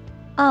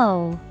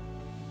O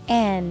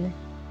N.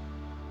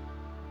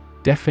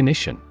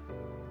 Definition: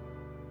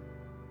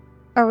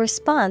 a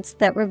response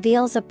that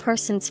reveals a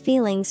person's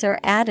feelings or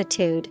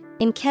attitude.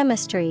 In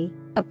chemistry,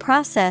 a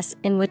process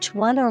in which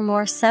one or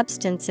more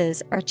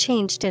substances are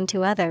changed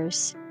into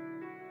others.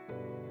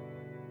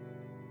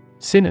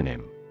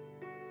 Synonym: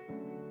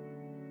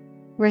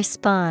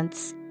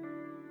 response,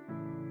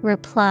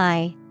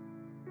 reply,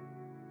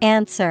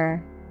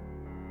 answer.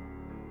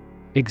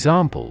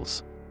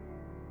 Examples: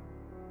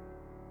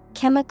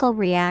 chemical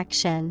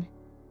reaction,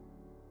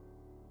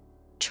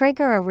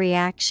 trigger a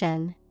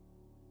reaction.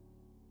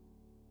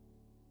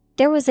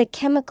 There was a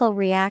chemical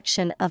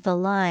reaction of the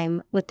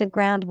lime with the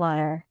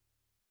groundwater.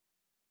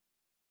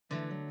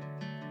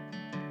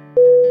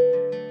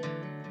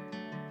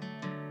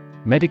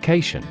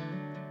 Medication.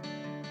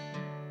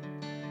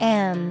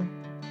 M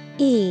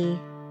E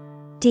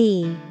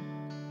D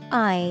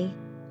I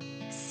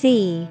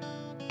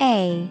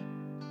C-A-T-I-O-N.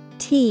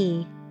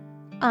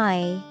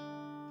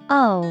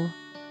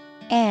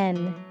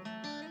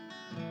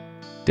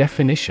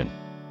 Definition: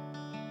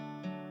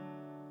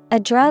 a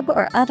drug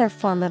or other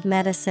form of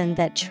medicine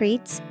that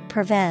treats,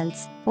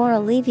 prevents, or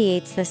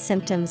alleviates the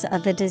symptoms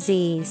of the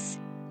disease.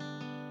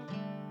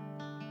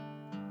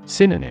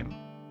 Synonym: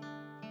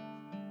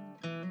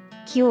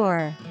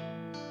 Cure,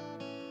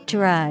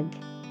 drug,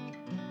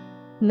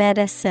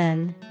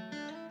 medicine.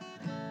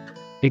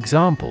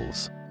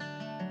 Examples: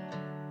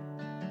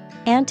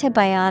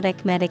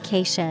 antibiotic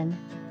medication,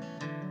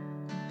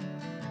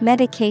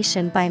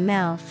 medication by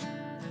mouth.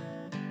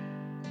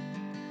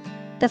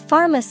 The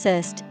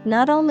pharmacist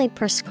not only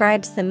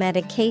prescribes the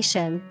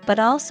medication but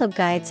also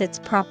guides its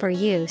proper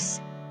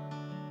use.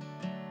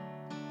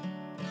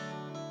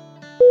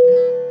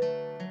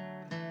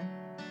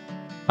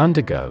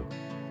 Undergo.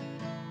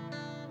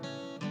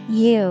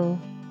 U-N-D-E-R-G-O.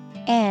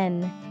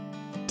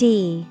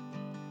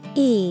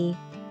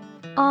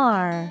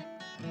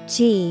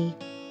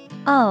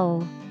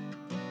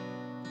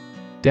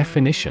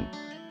 Definition: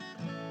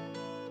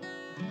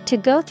 to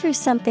go through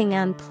something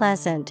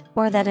unpleasant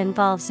or that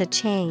involves a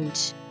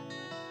change.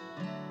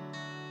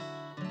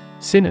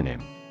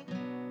 Synonym: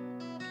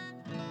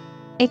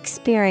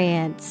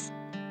 experience,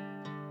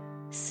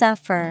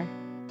 suffer,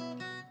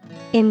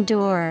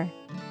 endure.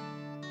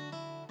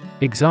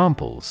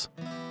 Examples: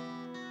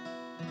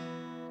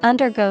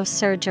 undergo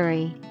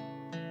surgery,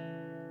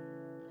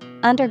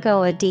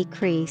 undergo a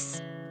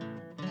decrease.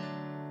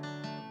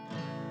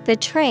 The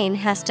train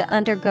has to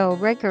undergo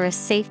rigorous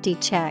safety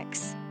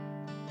checks.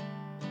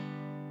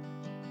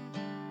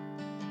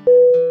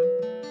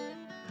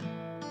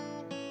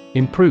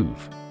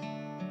 Improve.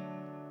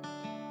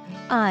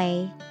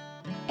 I-M-P-R-O-V-E.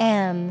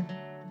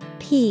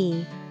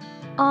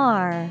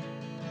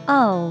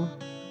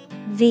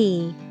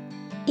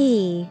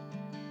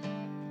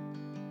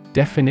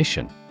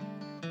 Definition: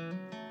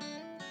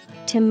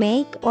 to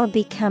make or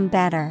become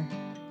better.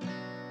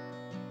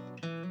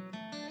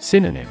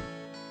 Synonym: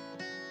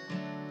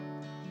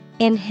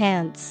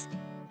 enhance,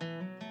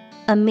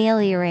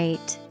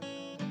 ameliorate,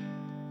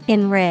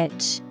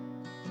 enrich.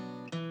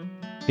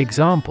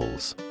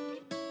 Examples: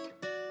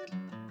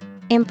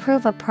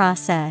 improve a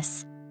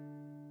process,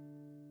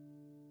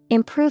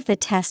 improve the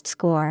test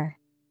score.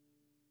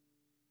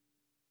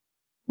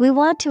 We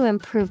want to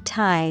improve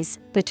ties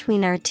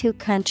between our two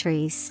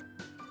countries.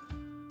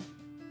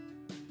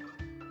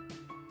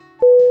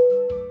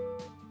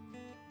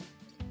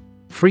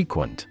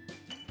 Frequent.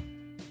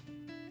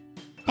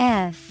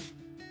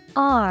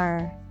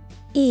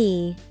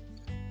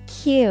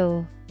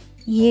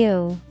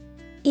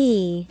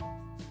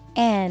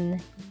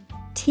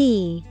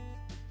 F-R-E-Q-U-E-N-T.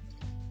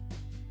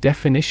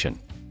 Definition: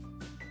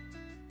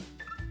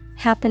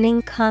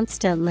 happening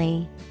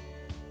constantly.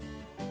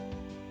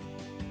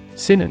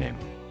 Synonym: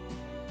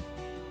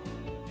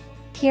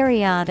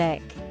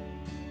 periodic,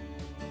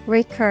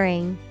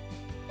 recurring,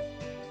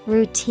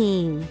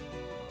 routine.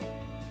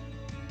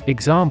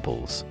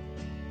 Examples: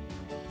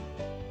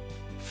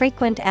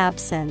 frequent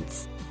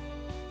absence,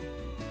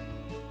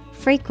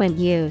 frequent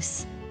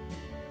use.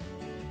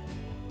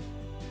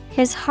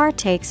 His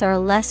heartaches are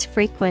less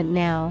frequent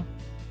now.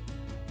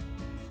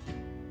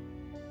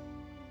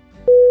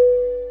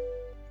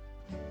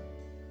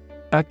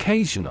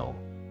 Occasional.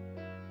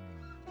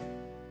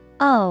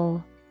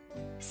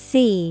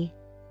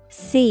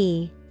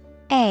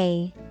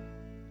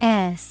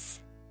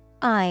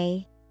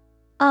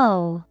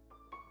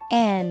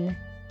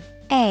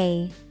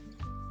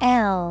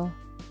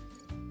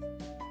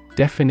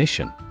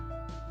 Definition: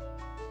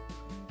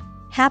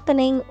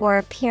 happening or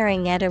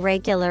appearing at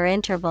irregular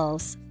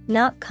intervals,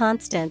 not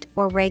constant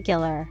or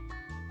regular.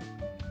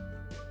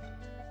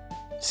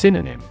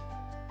 Synonym: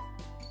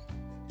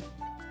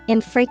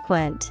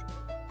 infrequent,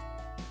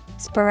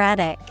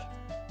 sporadic,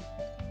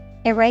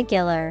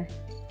 irregular.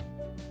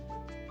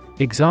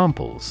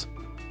 Examples: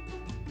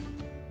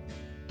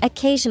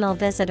 occasional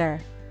visitor,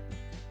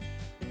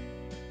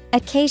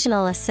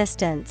 occasional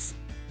assistance.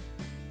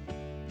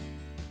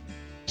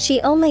 She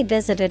only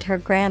visited her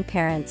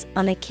grandparents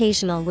on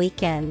occasional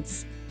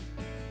weekends.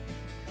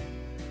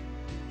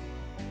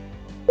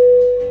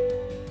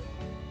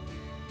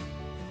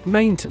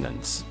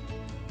 Maintenance.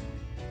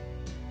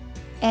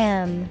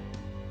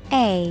 M-A-I-N-T-E-N-A-N-C-E.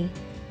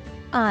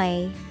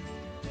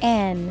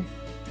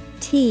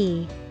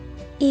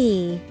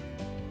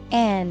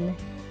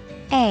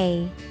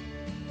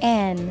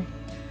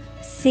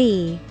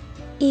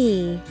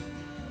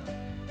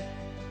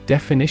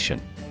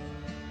 Definition: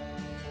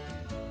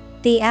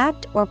 the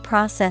act or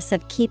process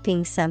of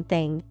keeping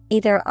something,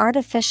 either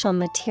artificial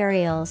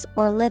materials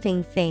or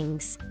living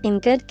things, in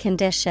good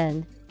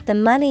condition, the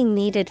money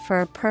needed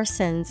for a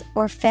person's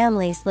or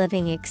family's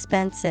living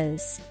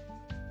expenses.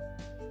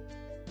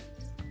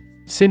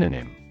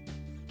 Synonym: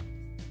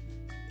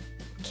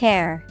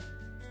 care,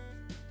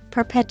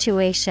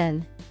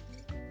 perpetuation,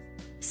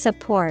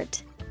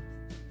 support.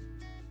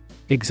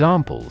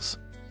 Examples: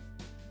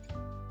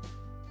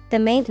 the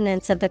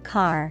maintenance of the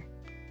car,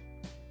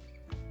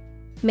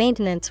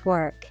 maintenance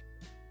work.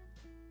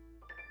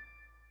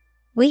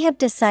 We have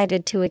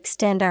decided to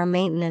extend our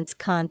maintenance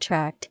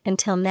contract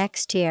until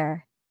next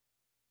year.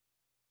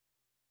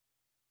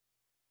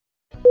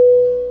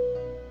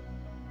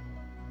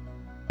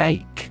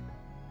 Ache.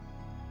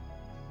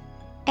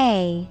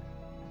 A-C-H-E.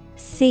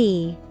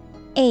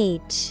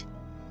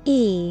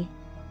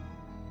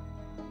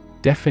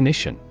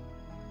 Definition: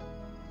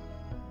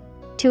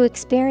 To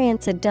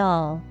experience a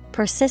dull,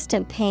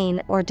 persistent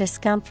pain or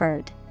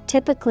discomfort,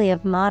 typically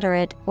of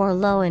moderate or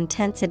low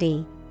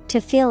intensity, to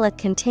feel a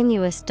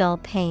continuous dull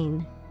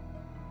pain.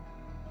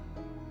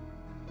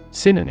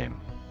 Synonym: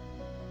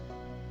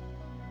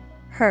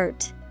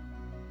 Hurt,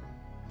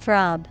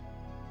 throb,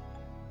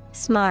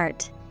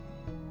 smart.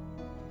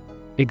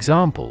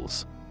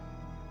 Examples: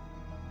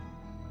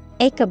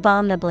 Ache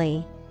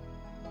abominably.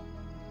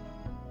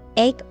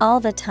 Ache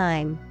all the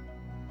time.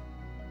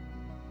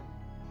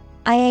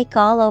 I ache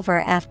all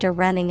over after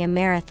running a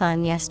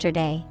marathon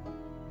yesterday.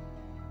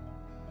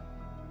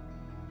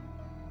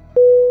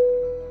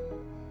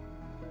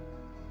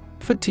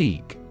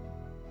 Fatigue.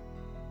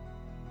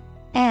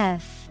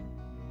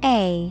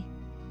 F-A-T-I-G-U-E.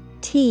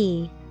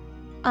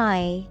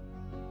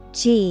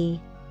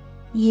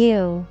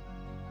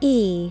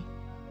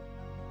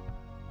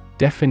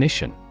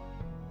 Definition: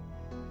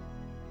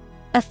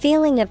 A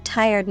feeling of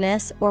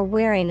tiredness or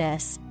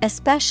weariness,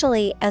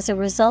 especially as a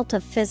result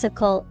of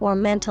physical or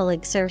mental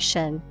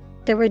exertion,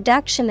 the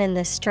reduction in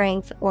the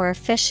strength or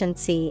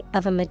efficiency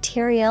of a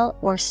material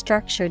or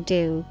structure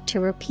due to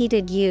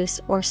repeated use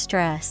or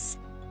stress.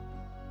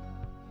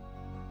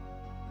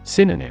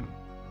 Synonym: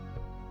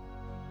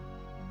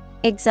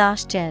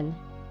 Exhaustion,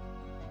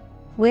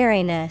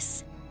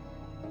 weariness,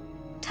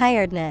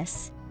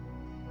 tiredness.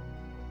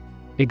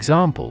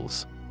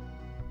 Examples: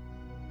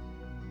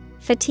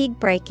 Fatigue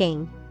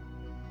breaking.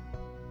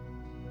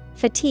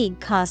 Fatigue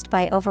caused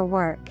by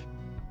overwork.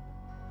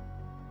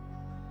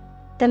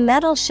 The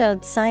metal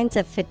showed signs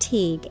of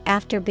fatigue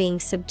after being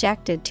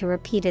subjected to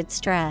repeated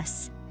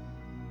stress.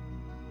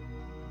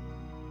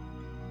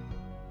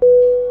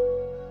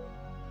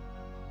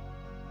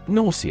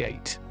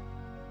 Nauseate.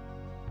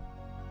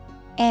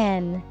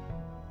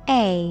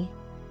 N-A-U-S-E-A-T-E.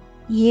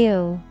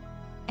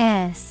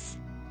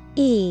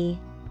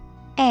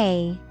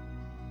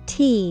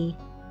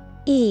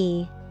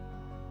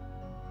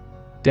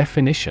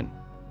 Definition: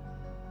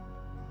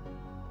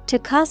 To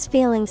cause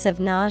feelings of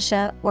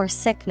nausea or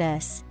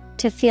sickness,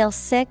 to feel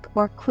sick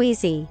or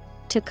queasy,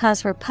 to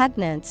cause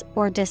repugnance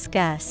or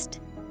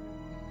disgust.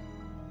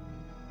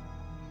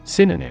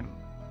 Synonym: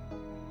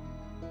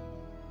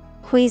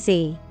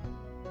 Queasy,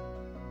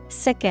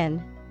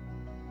 sicken,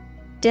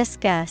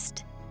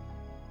 disgust.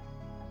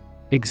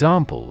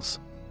 Examples: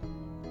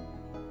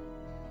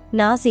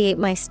 Nauseate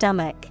my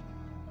stomach.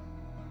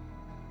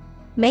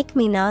 Make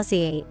me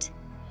nauseate.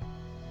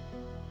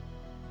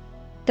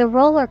 The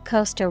roller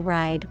coaster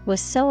ride was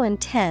so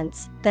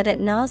intense that it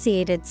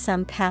nauseated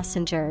some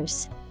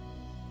passengers.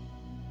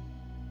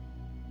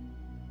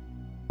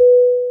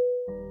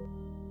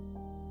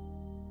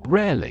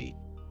 Rarely.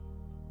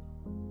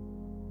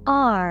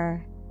 R-A-R-E-L-Y.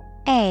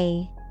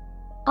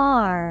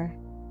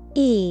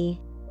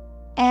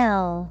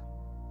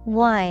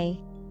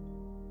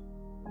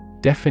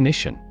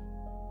 Definition: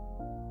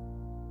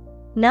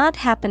 Not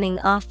happening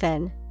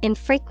often,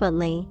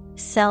 infrequently,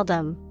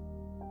 seldom.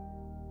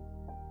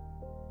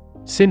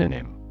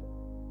 Synonym: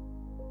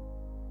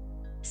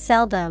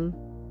 Seldom,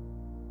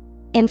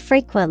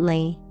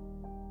 infrequently,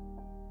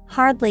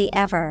 hardly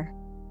ever.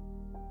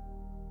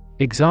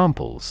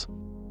 Examples: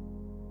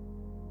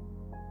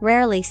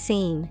 Rarely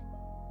seen,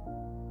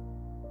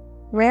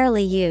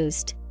 rarely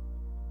used.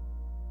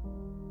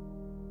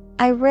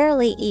 I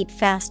rarely eat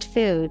fast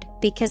food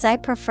because I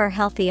prefer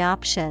healthy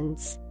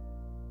options.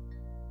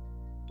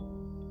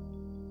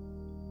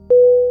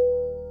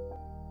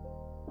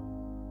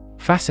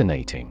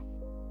 Fascinating.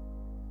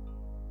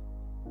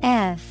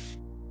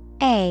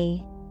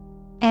 Fascinating.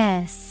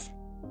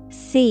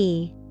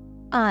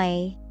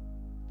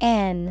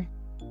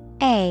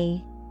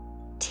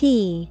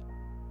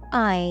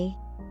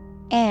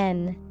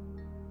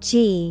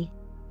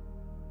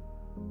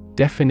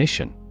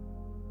 Definition: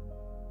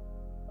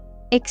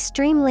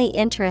 Extremely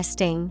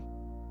interesting.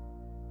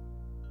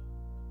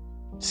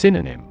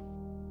 Synonym: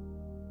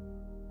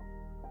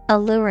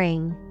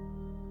 Alluring,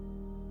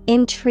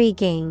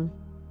 intriguing,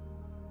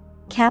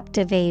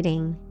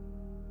 captivating.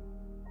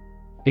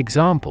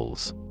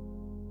 Examples: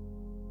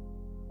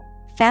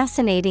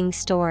 Fascinating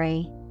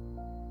story.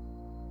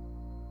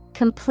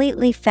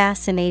 Completely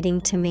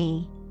fascinating to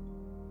me.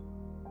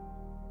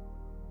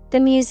 The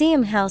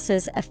museum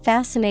houses a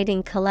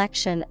fascinating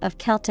collection of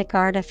Celtic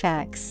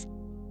artifacts.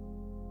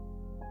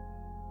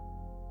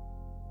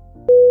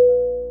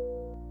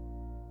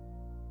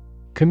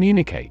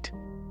 Communicate.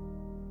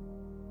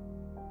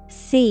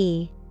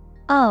 C-O-M-M-U-N-I-C-A-T-E.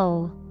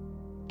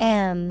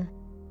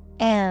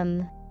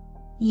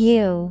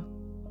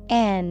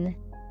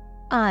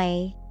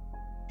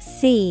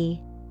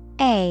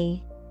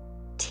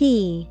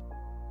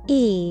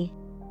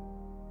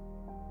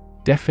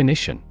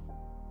 Definition: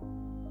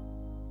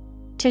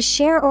 To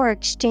share or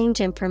exchange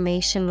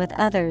information with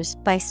others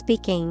by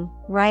speaking,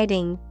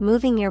 writing,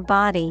 moving your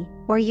body,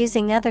 or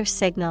using other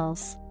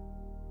signals.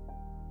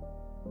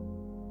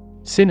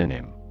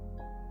 Synonym: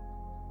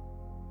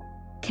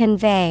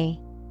 Convey,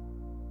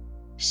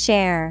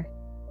 share,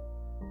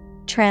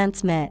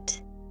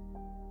 transmit.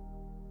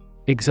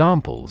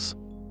 Examples: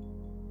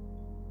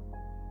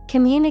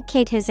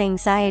 Communicate his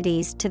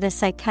anxieties to the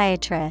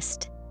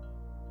psychiatrist.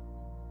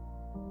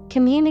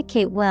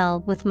 Communicate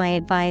well with my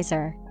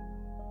advisor.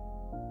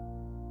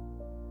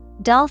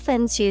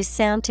 Dolphins use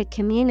sound to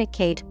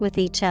communicate with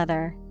each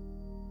other.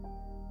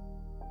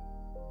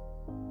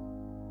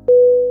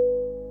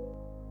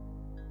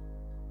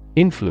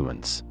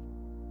 Influence.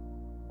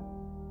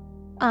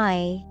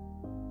 INFLUENCE.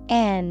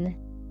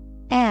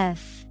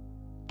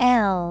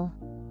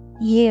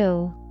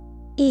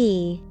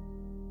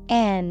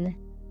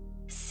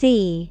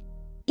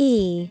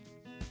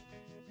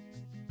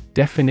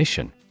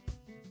 Definition: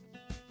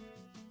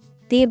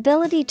 the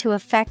ability to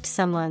affect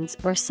someone's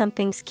or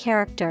something's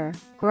character,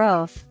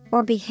 growth,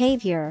 or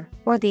behavior,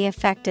 or the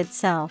effect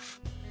itself.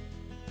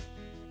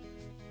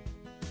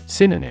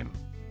 Synonym: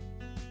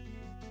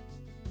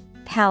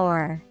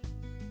 Power,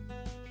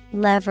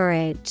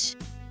 leverage,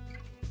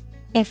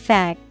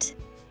 effect.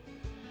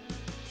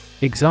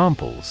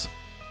 Examples: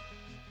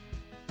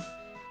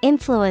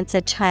 influence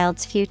a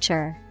child's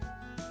future.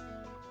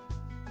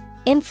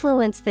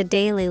 Influence the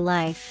daily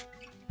life.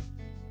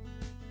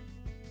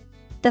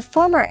 The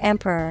former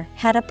emperor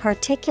had a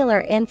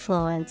particular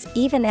influence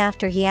even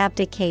after he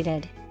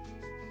abdicated.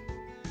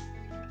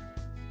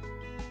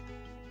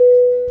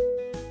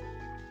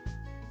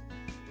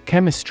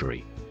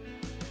 Chemistry.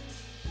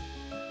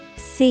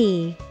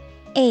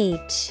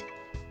 CHEMISTRY.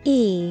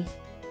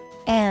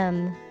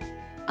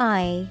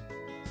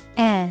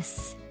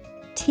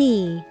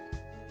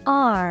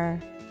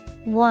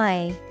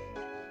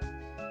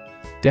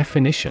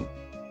 Definition: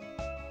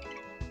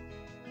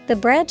 the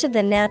branch of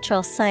the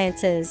natural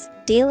sciences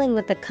dealing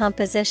with the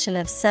composition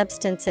of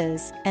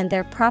substances and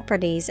their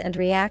properties and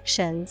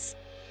reactions.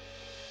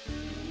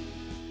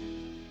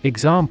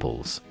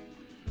 Examples: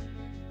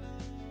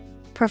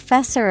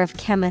 professor of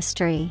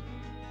chemistry.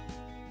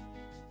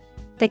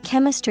 The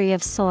chemistry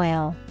of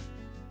soil.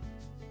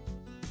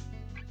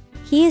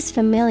 He is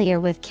familiar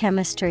with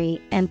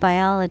chemistry and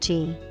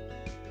biology.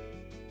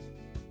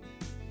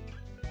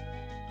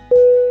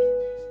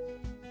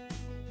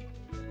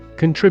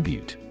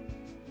 Contribute.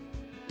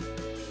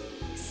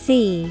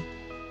 CONTRIBUTE.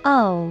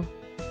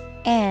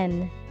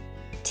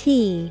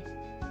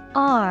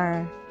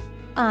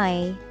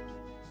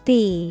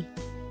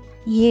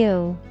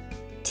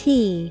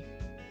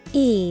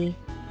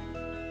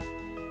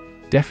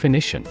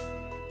 Definition: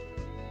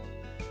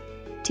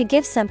 to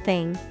give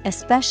something,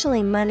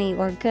 especially money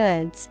or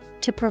goods,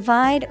 to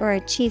provide or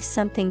achieve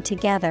something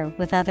together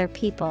with other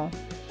people.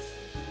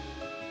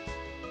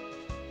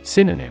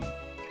 Synonym: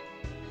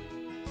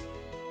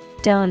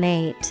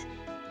 donate,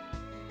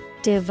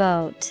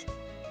 devote,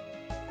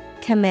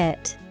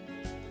 commit.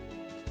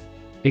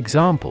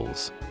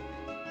 Examples: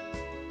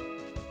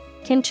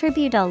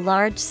 contribute a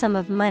large sum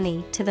of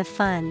money to the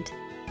fund.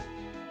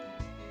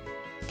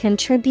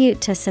 Contribute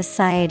to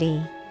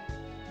society.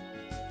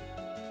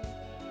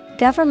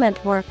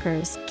 Government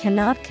workers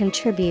cannot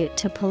contribute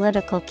to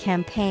political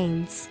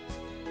campaigns.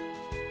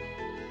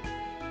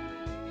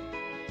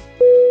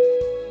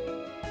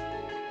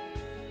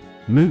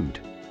 Mood.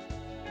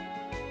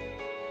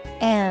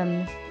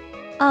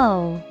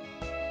 MOOD.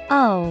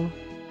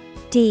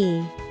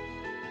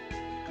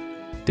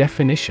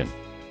 Definition: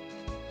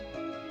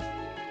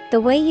 the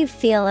way you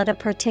feel at a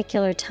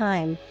particular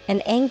time,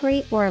 an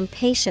angry or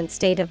impatient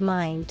state of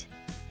mind.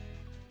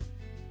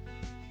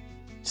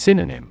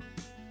 Synonym: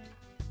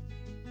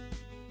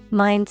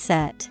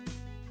 mindset,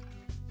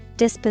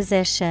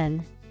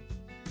 disposition,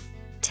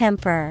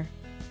 temper.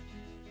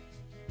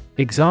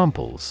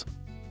 Examples: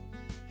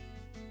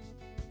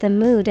 the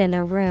mood in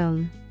a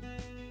room.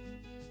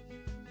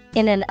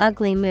 In an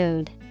ugly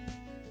mood.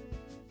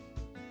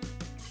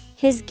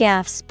 His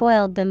gaffe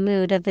spoiled the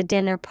mood of the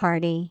dinner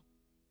party.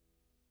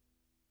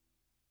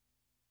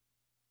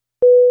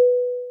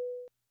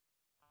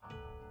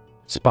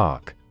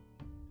 Spark.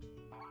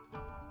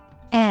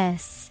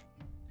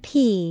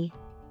 SPARK.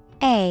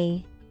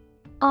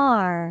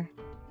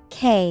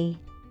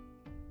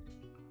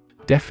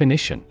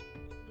 Definition: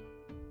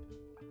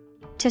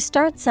 to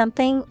start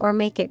something or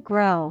make it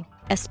grow,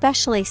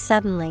 especially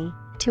suddenly,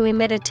 to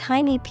emit a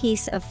tiny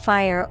piece of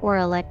fire or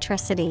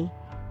electricity.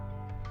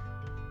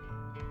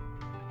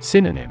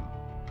 Synonym: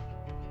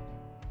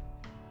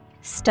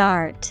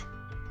 start,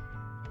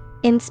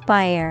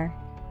 inspire,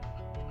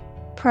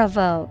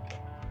 provoke.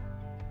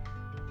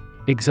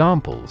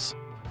 Examples: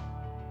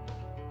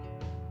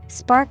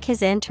 spark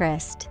his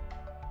interest.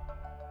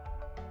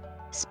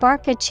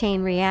 Spark a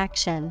chain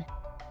reaction.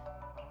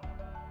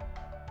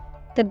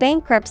 The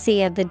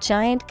bankruptcy of the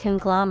giant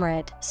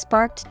conglomerate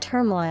sparked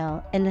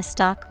turmoil in the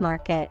stock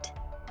market.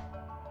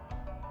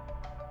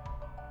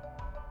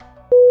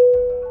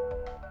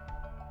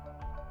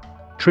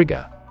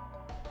 Trigger.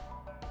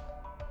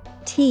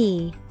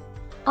 T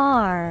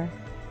R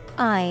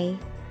I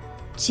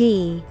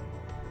G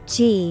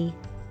G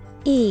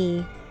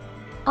E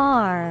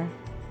R.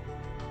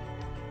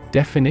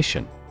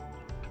 Definition: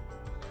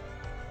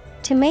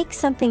 To make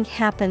something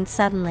happen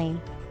suddenly,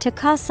 to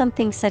cause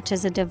something such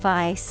as a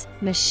device,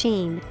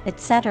 machine,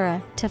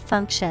 etc., to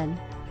function.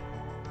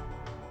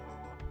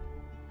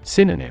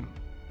 Synonym: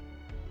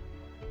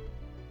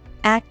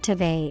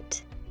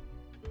 Activate,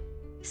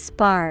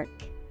 spark,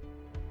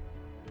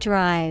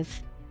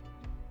 drive.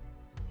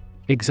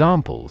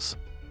 Examples: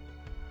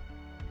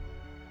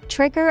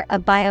 Trigger a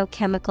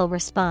biochemical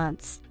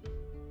response.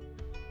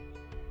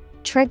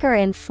 Trigger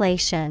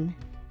inflation.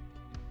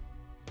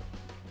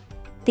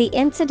 The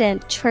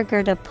incident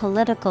triggered a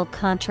political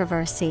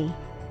controversy.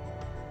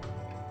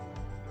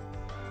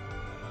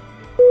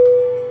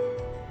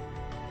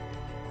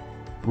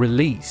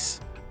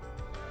 Release.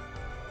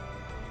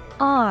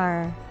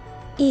 R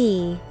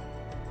E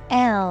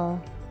L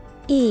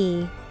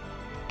E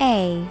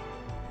A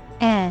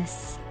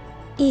S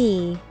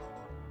E.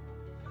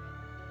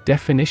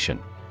 Definition: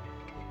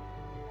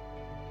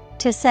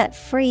 To set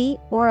free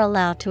or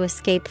allow to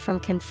escape from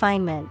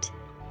confinement.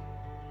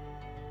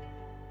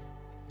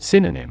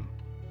 Synonym: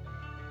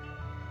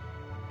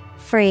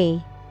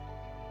 Free,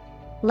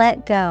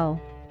 let go,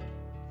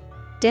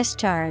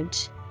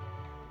 discharge.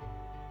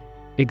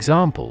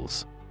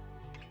 Examples: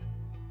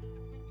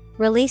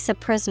 Release a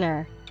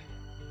prisoner.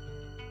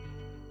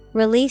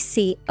 Release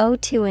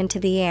CO2 into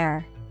the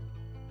air.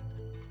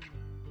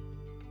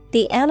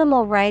 The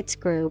animal rights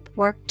group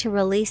worked to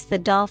release the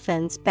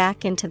dolphins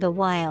back into the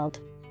wild.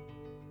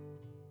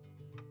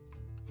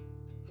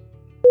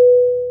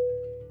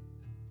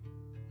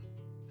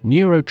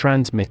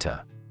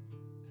 Neurotransmitter.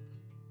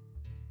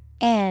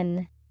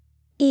 N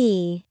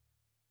E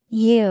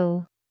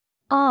U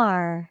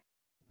R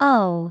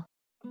O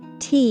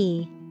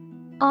T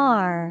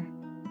R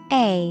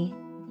A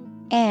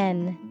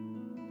N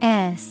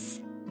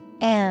S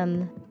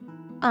M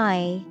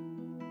I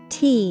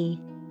T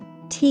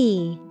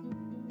T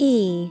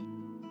E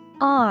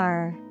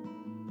R.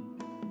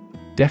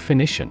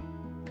 Definition: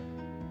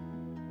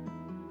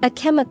 A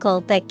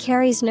chemical that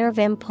carries nerve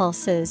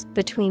impulses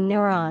between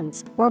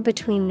neurons or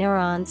between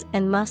neurons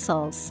and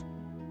muscles.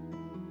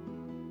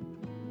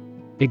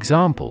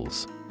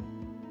 Examples: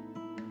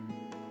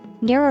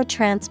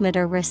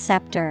 Neurotransmitter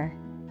receptor.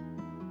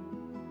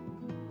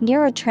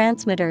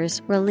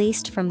 Neurotransmitters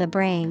released from the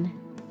brain.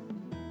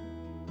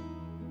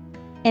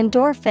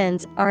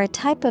 Endorphins are a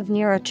type of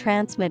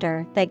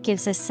neurotransmitter that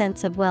gives a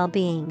sense of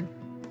well-being.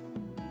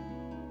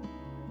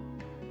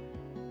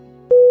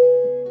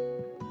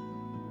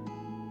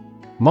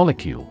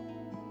 Molecule.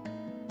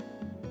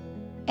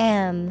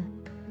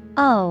 M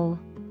O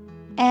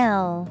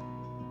L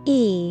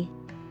E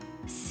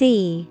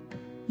C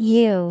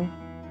U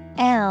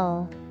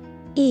L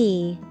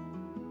E.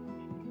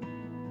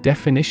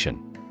 Definition: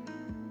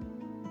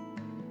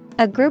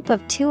 A group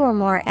of two or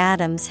more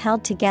atoms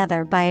held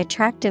together by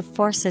attractive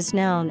forces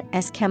known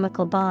as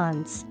chemical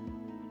bonds.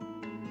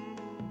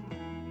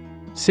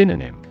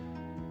 Synonym: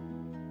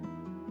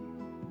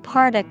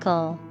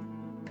 Particle,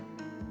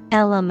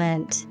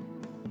 element,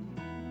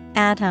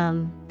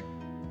 atom.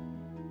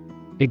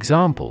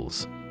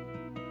 Examples: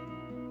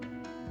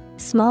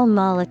 Small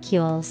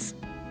molecules.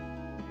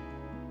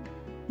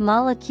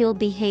 Molecule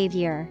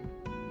behavior.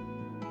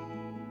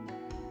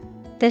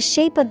 The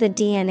shape of the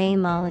DNA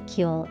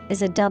molecule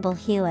is a double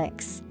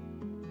helix.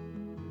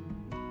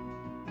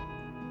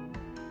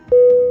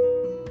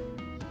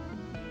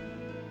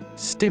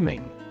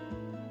 Stimming.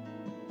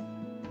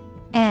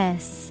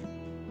 S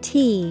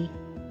T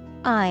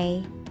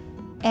I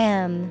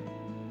M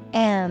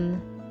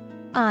M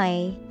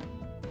I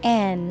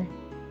N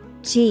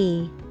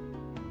G.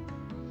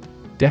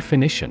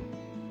 Definition: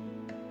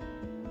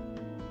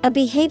 A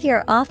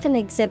behavior often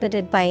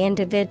exhibited by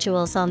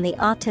individuals on the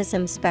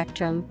autism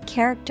spectrum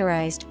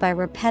characterized by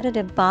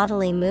repetitive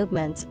bodily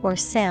movements or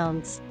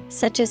sounds,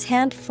 such as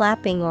hand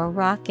flapping or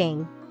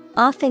rocking,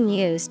 often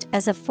used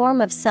as a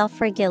form of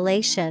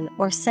self-regulation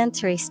or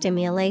sensory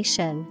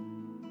stimulation.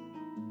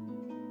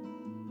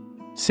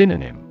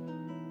 Synonym: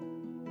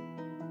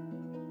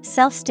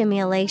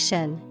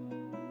 Self-stimulation.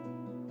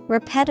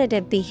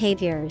 Repetitive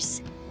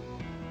behaviors.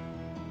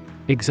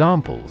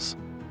 Examples: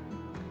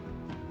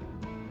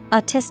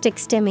 Autistic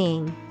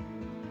stimming.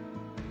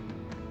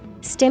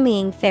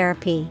 Stimming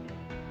therapy.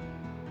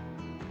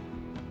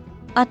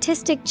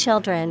 Autistic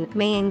children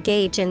may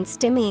engage in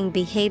stimming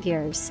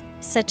behaviors,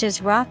 such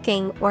as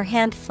rocking or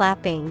hand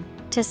flapping,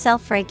 to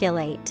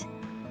self-regulate.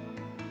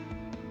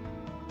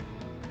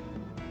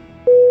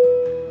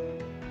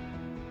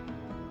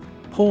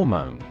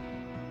 Hormone.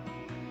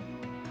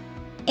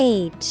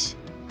 H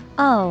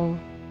O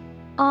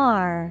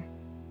R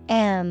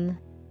M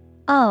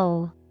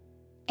O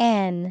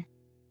N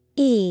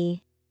E.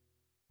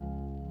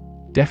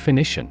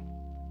 Definition: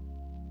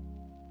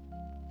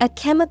 A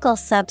chemical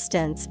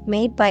substance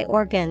made by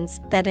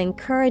organs that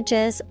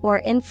encourages or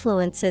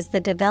influences the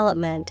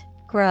development,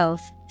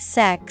 growth,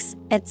 sex,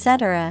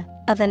 etc.,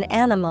 of an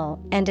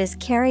animal and is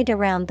carried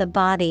around the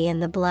body in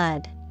the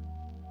blood.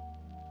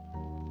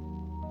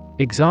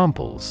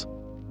 Examples: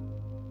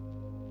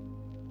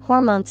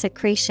 Hormone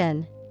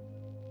secretion.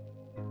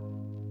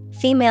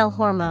 Female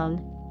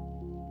hormone.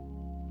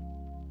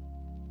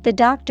 The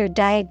doctor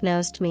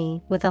diagnosed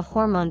me with a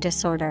hormone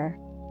disorder.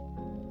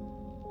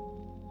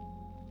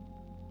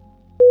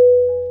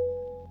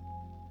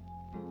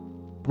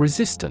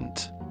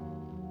 Resistant.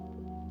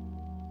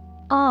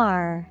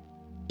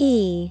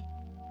 R-E-S-I-S-T-A-N-T.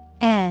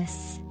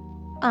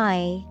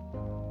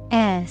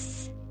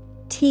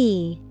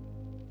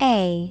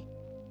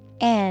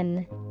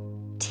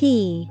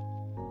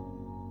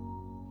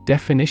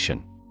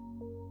 Definition: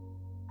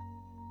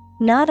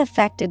 Not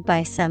affected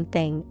by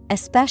something,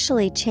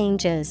 especially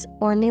changes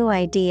or new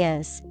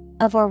ideas,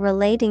 of or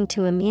relating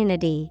to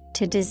immunity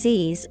to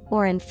disease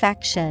or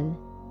infection.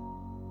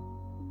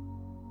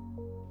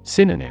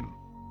 Synonym: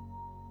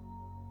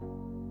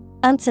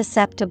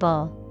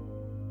 Unsusceptible,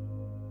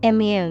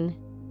 immune,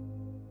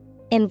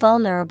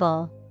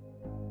 invulnerable.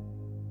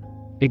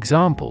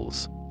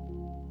 Examples: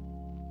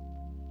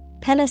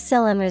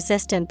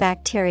 Penicillin-resistant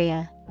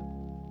bacteria.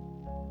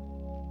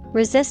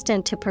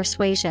 Resistant to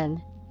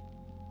persuasion.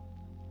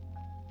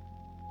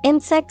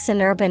 Insects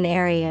in urban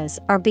areas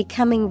are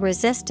becoming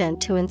resistant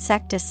to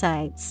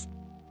insecticides.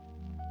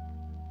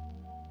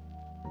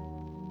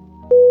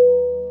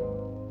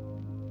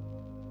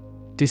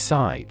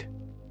 Decide.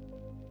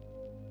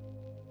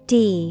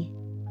 D-E-C-I-D-E.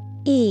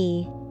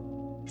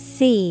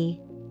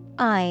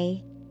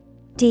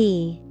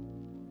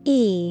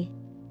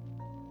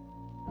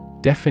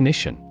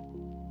 Definition: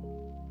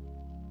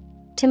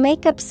 To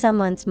make up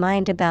someone's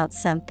mind about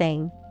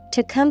something,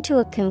 to come to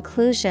a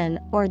conclusion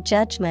or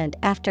judgment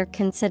after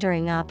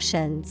considering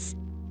options.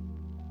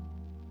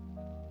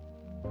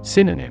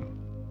 Synonym: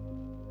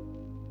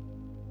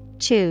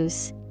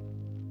 Choose,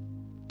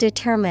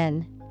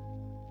 determine,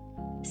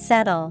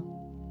 settle.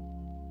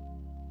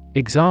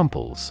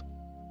 Examples: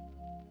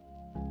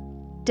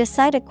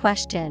 Decide a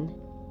question.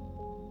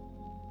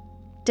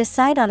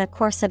 Decide on a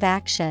course of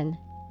action.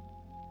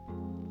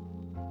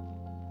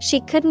 She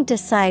couldn't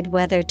decide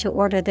whether to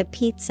order the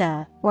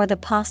pizza or the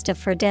pasta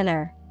for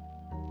dinner.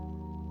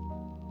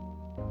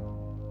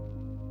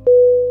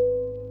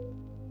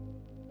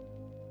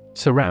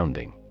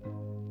 Surrounding.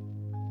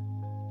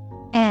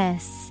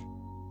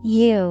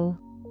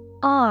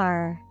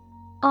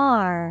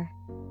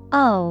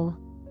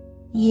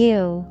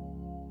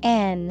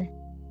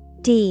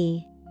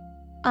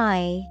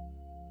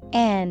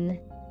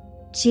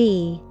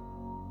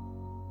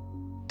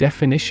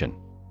 Definition: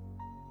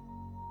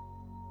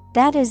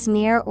 That is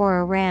near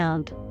or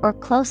around, or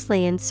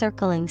closely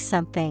encircling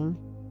something.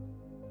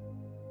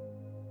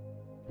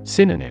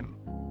 Synonym: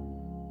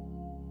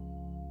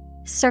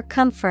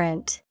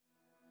 Circumferent,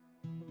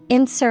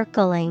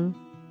 encircling,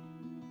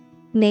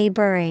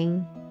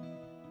 neighboring.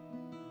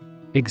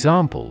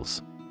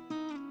 Examples: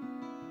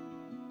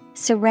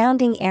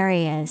 Surrounding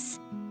areas.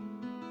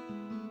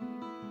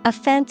 A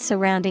fence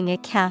surrounding a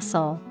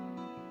castle.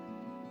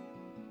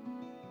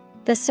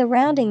 The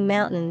surrounding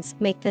mountains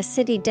make the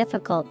city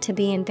difficult to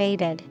be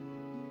invaded.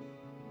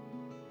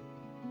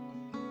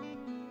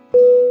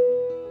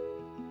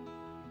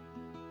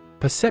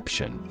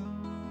 Perception.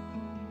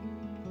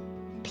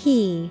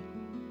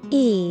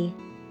 P-E-R-C-E-P-T-I-O-N.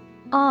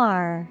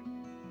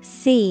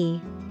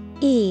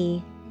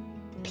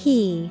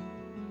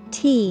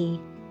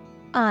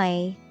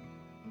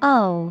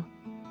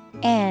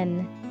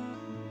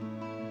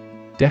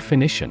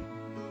 Definition: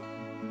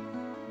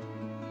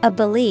 A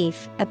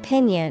belief,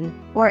 opinion,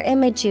 or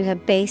image you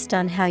have based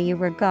on how you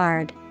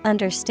regard,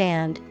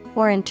 understand,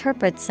 or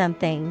interpret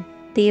something,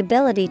 the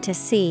ability to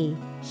see,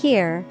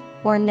 hear,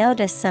 or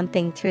notice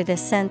something through the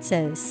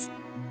senses.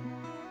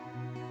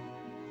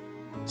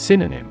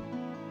 Synonym: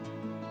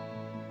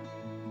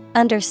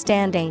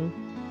 Understanding,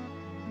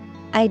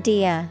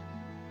 idea,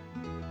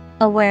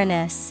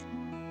 awareness.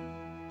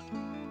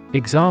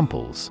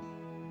 Examples: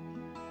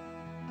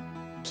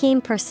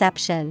 Keen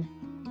perception.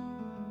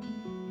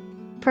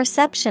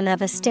 Perception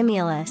of a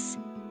stimulus.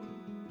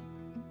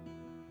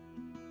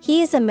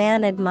 He is a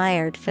man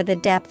admired for the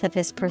depth of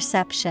his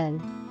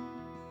perception.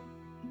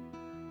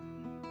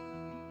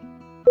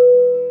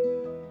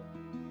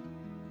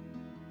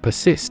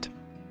 Persist.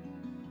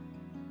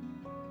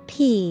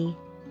 P-E-R-S-I-S-T.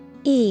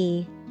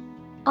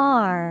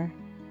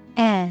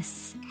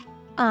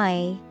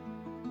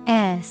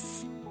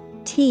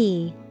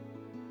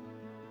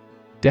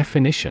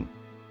 Definition: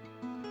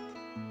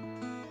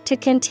 To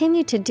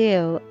continue to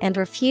do and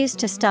refuse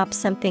to stop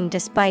something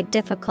despite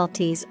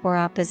difficulties or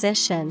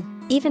opposition,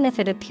 even if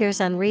it appears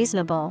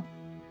unreasonable.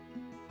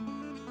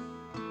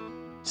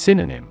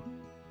 Synonym: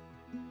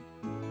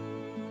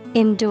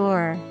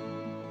 Endure,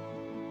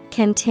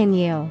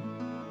 continue,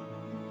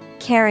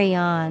 carry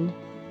on.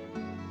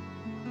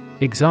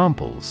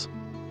 Examples: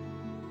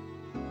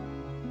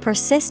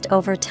 Persist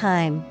over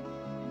time.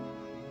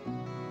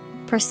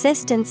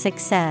 Persistent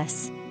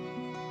success.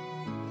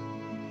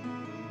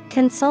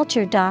 Consult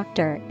your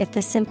doctor if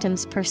the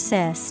symptoms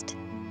persist.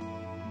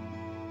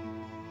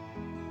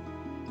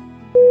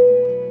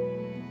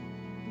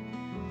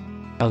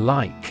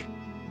 Alike.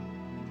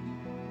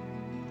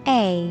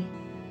 A-L-I-K-E.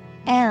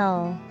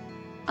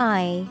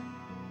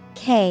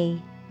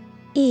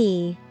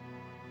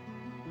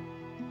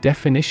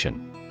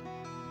 Definition: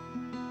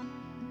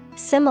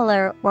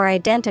 Similar or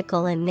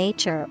identical in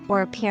nature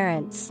or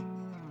appearance.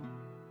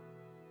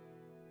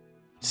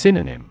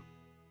 Synonym: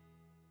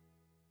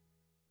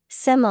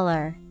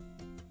 Similar,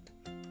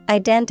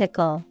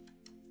 identical,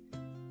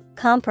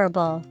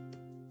 comparable.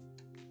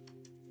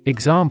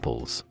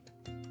 Examples: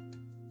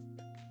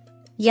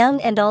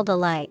 Young and old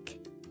alike.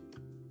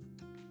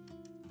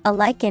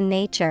 Alike in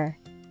nature.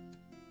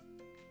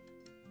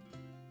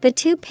 The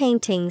two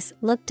paintings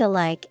looked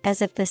alike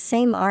as if the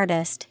same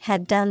artist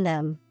had done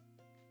them.